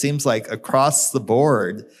about it." It seems like across the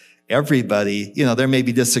board, everybody, there may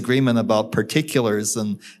be disagreement about particulars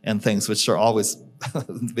and things, which are always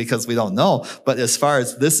because we don't know. But as far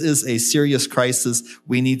as this is a serious crisis,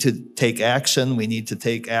 we need to take action. We need to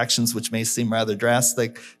take actions which may seem rather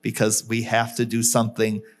drastic, because we have to do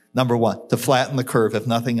something, number one, to flatten the curve, if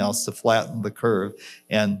nothing else, to flatten the curve.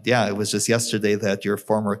 And yeah, it was just yesterday that your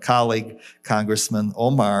former colleague, Congressman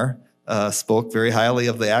Omar, spoke very highly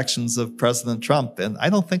of the actions of President Trump. And I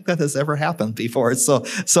don't think that has ever happened before. So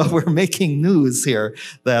we're making news here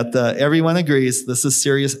that everyone agrees this is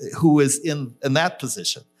serious, who is in that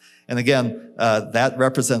position. And again, that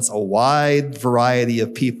represents a wide variety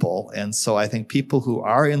of people. And so I think people who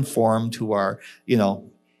are informed, who are,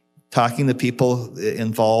 talking to people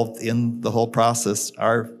involved in the whole process,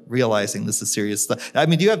 are realizing this is serious stuff. I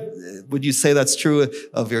mean, would you say that's true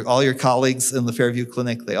of all your colleagues in the Fairview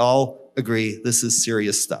Clinic? They all agree this is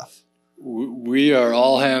serious stuff. We are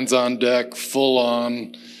all hands on deck, full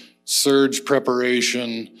on surge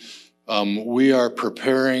preparation. We are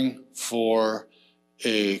preparing for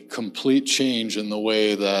a complete change in the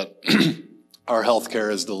way that our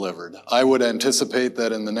healthcare is delivered. I would anticipate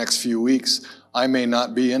that in the next few weeks, I may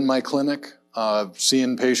not be in my clinic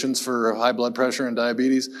seeing patients for high blood pressure and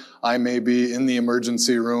diabetes. I may be in the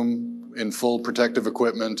emergency room in full protective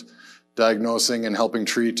equipment, diagnosing and helping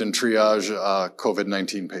treat and triage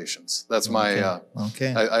COVID-19 patients. That's my,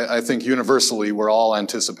 okay. I think universally we're all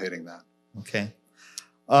anticipating that. Okay.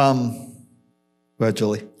 Go ahead,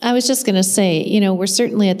 Julie. I was just going to say, we're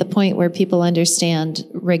certainly at the point where people understand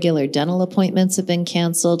regular dental appointments have been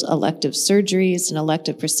canceled, elective surgeries and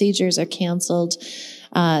elective procedures are canceled.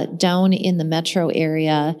 Down in the metro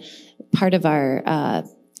area, part of our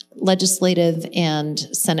legislative and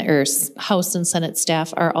Senate or House and Senate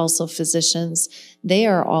staff are also physicians. They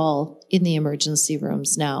are all in the emergency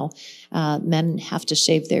rooms now. Men have to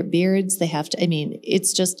shave their beards. They have to,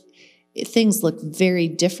 it's just, things look very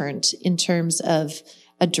different in terms of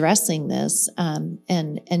addressing this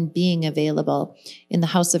and being available. In the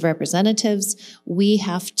House of Representatives, we're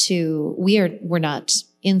not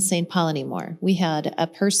in St. Paul anymore. We had a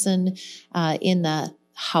person in the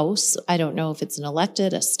House, I don't know if it's an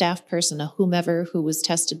elected, a staff person, a whomever, who was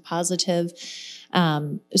tested positive.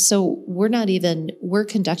 So we're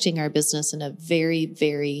conducting our business in a very,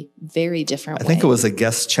 very, very different way. I think it was a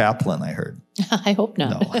guest chaplain, I heard. I hope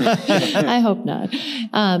not. No. I hope not.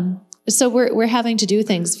 So we're having to do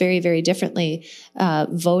things very, very differently.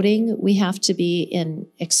 Voting, we have to be in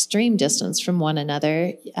extreme distance from one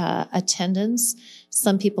another. Attendance,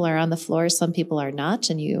 some people are on the floor, some people are not.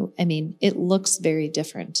 And it looks very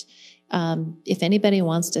different. If anybody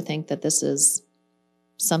wants to think that this is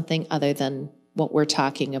something other than what we're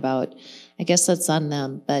talking about, I guess that's on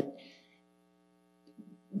them. But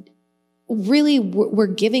really, we're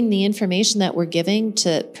giving the information that we're giving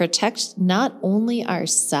to protect not only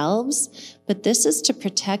ourselves, but this is to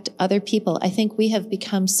protect other people. I think we have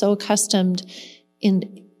become so accustomed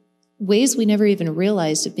in ways we never even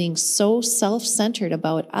realized of being so self-centered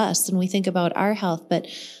about us, and we think about our health. But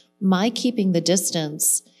my keeping the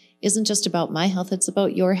distance isn't just about my health, it's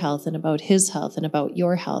about your health and about his health and about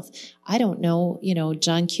your health. I don't know,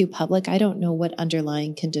 John Q. Public, I don't know what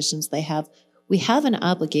underlying conditions they have. We have an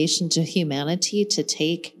obligation to humanity to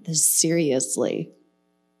take this seriously.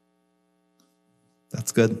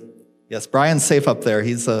 That's good. Yes, Brian's safe up there.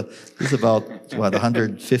 He's about,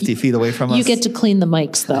 150 feet away from us? You get to clean the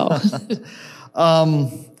mics, though.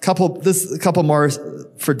 A couple more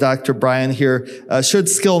for Dr. Brian here. Should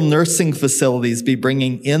skilled nursing facilities be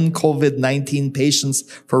bringing in COVID-19 patients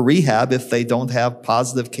for rehab if they don't have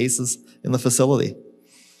positive cases in the facility?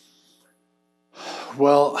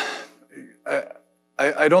 Well,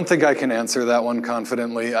 I don't think I can answer that one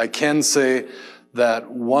confidently. I can say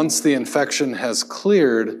that once the infection has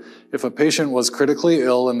cleared, if a patient was critically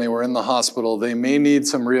ill and they were in the hospital, they may need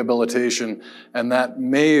some rehabilitation, and that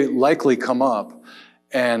may likely come up.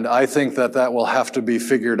 And I think that that will have to be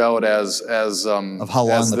figured out as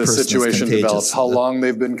the situation develops, how long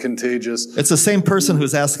they've been contagious. It's the same person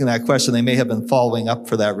who's asking that question. They may have been following up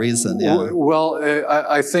for that reason. Yeah. Well,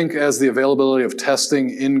 I think as the availability of testing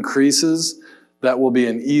increases, that will be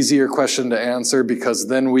an easier question to answer, because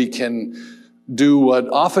then we can do what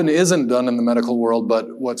often isn't done in the medical world,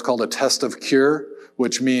 but what's called a test of cure,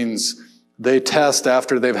 which means they test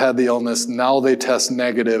after they've had the illness, now they test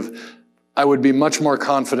negative. I would be much more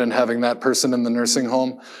confident having that person in the nursing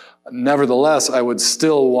home. Nevertheless, I would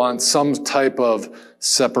still want some type of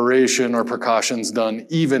separation or precautions done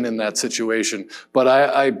even in that situation. But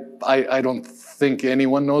I don't think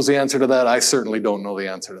anyone knows the answer to that. I certainly don't know the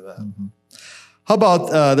answer to that. Mm-hmm. How about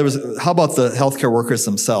the healthcare workers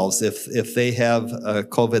themselves? If they have a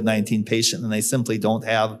COVID-19 patient and they simply don't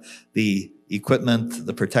have the equipment,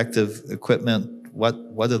 the protective equipment,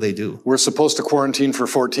 what do they do? We're supposed to quarantine for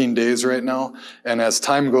 14 days right now, and as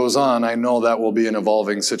time goes on, I know that will be an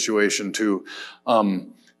evolving situation too.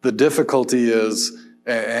 The difficulty is,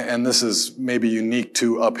 and this is maybe unique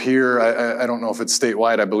to up here, I don't know if it's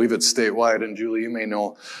statewide, I believe it's statewide, and Julie, you may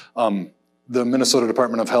know, the Minnesota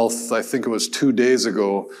Department of Health, I think it was 2 days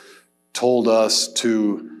ago, told us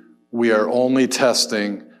we are only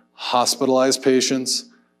testing hospitalized patients,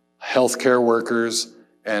 healthcare workers,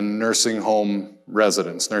 and nursing home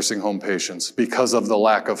residents, nursing home patients, because of the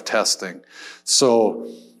lack of testing.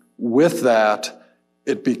 So with that,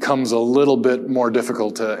 it becomes a little bit more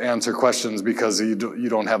difficult to answer questions because you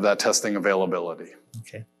don't have that testing availability.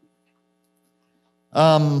 Okay.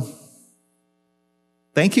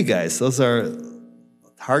 Thank you, guys. Those are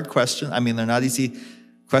hard questions. I mean, they're not easy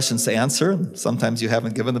questions to answer. Sometimes you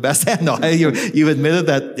haven't given the best hand. No, you admitted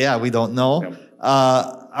that, yeah, we don't know. Yep.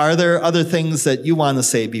 Are there other things that you want to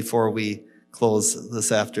say before we close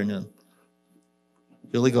this afternoon?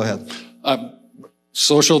 Julie, go ahead.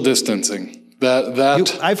 Social distancing.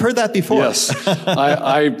 I've heard that before. Yes.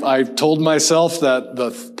 I told myself that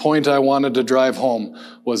the point I wanted to drive home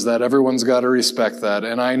was that everyone's got to respect that.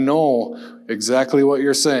 And I know exactly what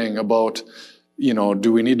you're saying about,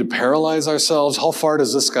 do we need to paralyze ourselves? How far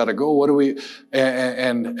does this got to go? What do we,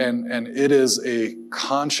 and it is a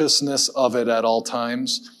consciousness of it at all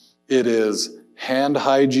times. It is hand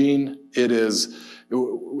hygiene. It is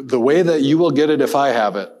the way that you will get it if I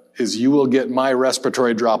have it is you will get my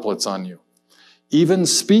respiratory droplets on you. Even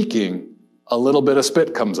speaking, a little bit of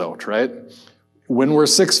spit comes out, right? When we're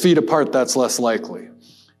 6 feet apart, that's less likely.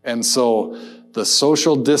 And so the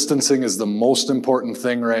social distancing is the most important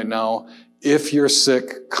thing right now. If you're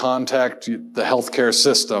sick, contact the healthcare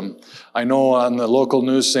system. I know on the local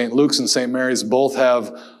news, St. Luke's and St. Mary's both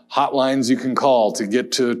have hotlines you can call to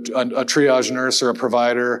get to a triage nurse or a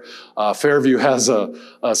provider. Fairview has a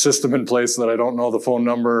system in place that I don't know the phone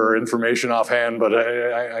number or information offhand, but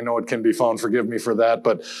I know it can be found. Forgive me for that.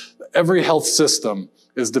 But every health system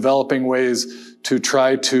is developing ways to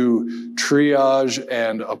try to triage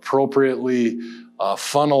and appropriately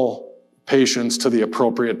funnel patients to the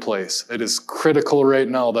appropriate place. It is critical right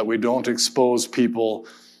now that we don't expose people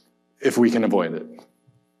if we can avoid it.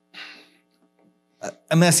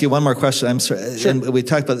 I'm going to ask you one more question. I'm sorry. Sure. And we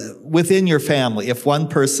talked about within your family, if one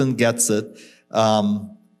person gets it,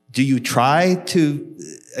 do you try to,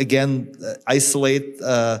 again, isolate?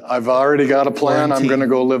 I've already got a plan. Quarantine. I'm going to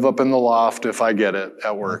go live up in the loft if I get it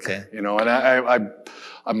at work. Okay. And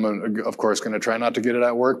I'm, of course, going to try not to get it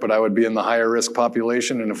at work, but I would be in the higher risk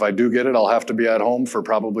population. And if I do get it, I'll have to be at home for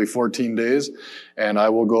probably 14 days. And I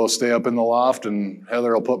will go stay up in the loft, and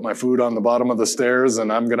Heather will put my food on the bottom of the stairs,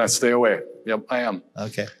 and I'm going to stay away. Yep, I am.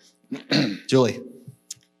 Okay. Julie.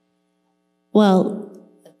 Well,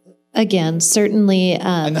 again, certainly.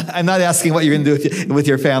 I'm not asking what you're going to do with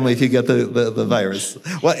your family if you get the virus.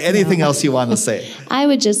 Well, anything else you want to say? I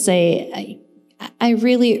would just say I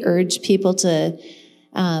really urge people to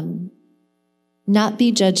not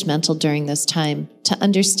be judgmental during this time, to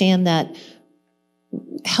understand that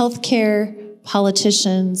healthcare,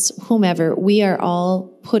 politicians, whomever, we are all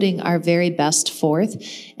putting our very best forth,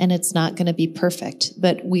 and it's not going to be perfect,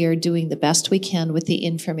 but we are doing the best we can with the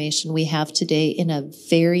information we have today in a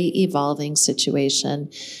very evolving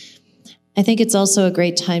situation. I think it's also a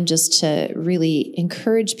great time just to really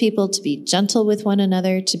encourage people to be gentle with one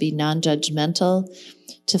another, to be non-judgmental,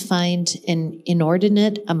 to find an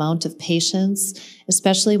inordinate amount of patience,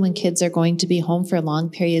 especially when kids are going to be home for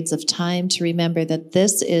long periods of time, to remember that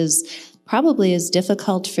this is probably as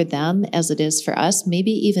difficult for them as it is for us,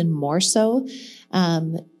 maybe even more so.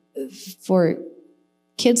 For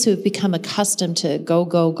kids who have become accustomed to go,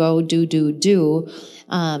 go, go, do,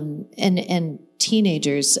 and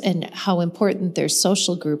teenagers and how important their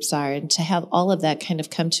social groups are, and to have all of that kind of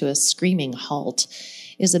come to a screaming halt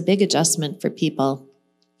is a big adjustment for people.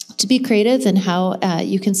 To be creative in how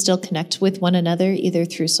you can still connect with one another, either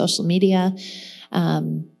through social media,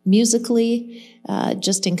 musically,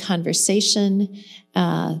 just in conversation,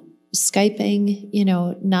 Skyping,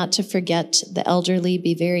 not to forget the elderly,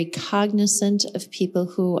 be very cognizant of people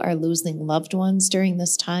who are losing loved ones during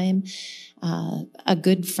this time. A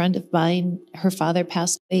good friend of mine, her father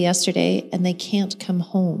passed away yesterday, and they can't come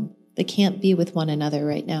home. They can't be with one another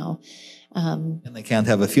right now. And they can't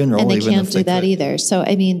have a funeral. And they even can't if do that could. either. So,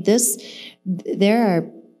 there are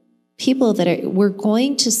people we're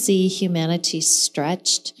going to see humanity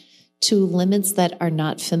stretched to limits that are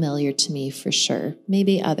not familiar to me for sure.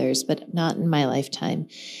 Maybe others, but not in my lifetime.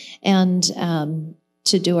 And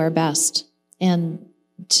to do our best and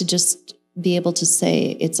to just be able to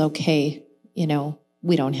say, it's okay,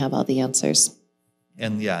 we don't have all the answers.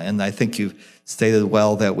 And I think you've stated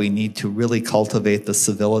well that we need to really cultivate the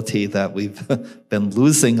civility that we've been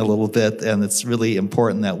losing a little bit, and it's really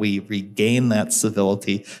important that we regain that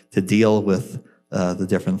civility to deal with the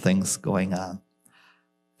different things going on.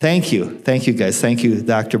 Thank you, guys. Thank you,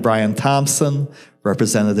 Dr. Brian Thompson,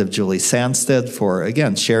 Representative Julie Sandstede, for,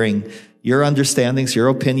 again, sharing your understandings, your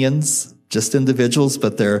opinions, just individuals,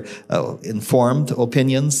 but they're informed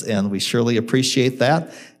opinions, and we surely appreciate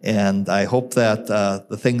that. And I hope that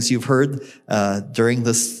the things you've heard during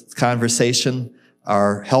this conversation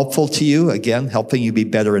are helpful to you, again, helping you be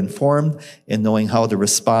better informed in knowing how to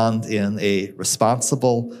respond in a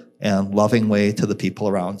responsible and loving way to the people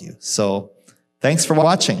around you. So thanks for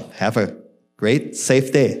watching. Have a great,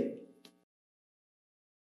 safe day.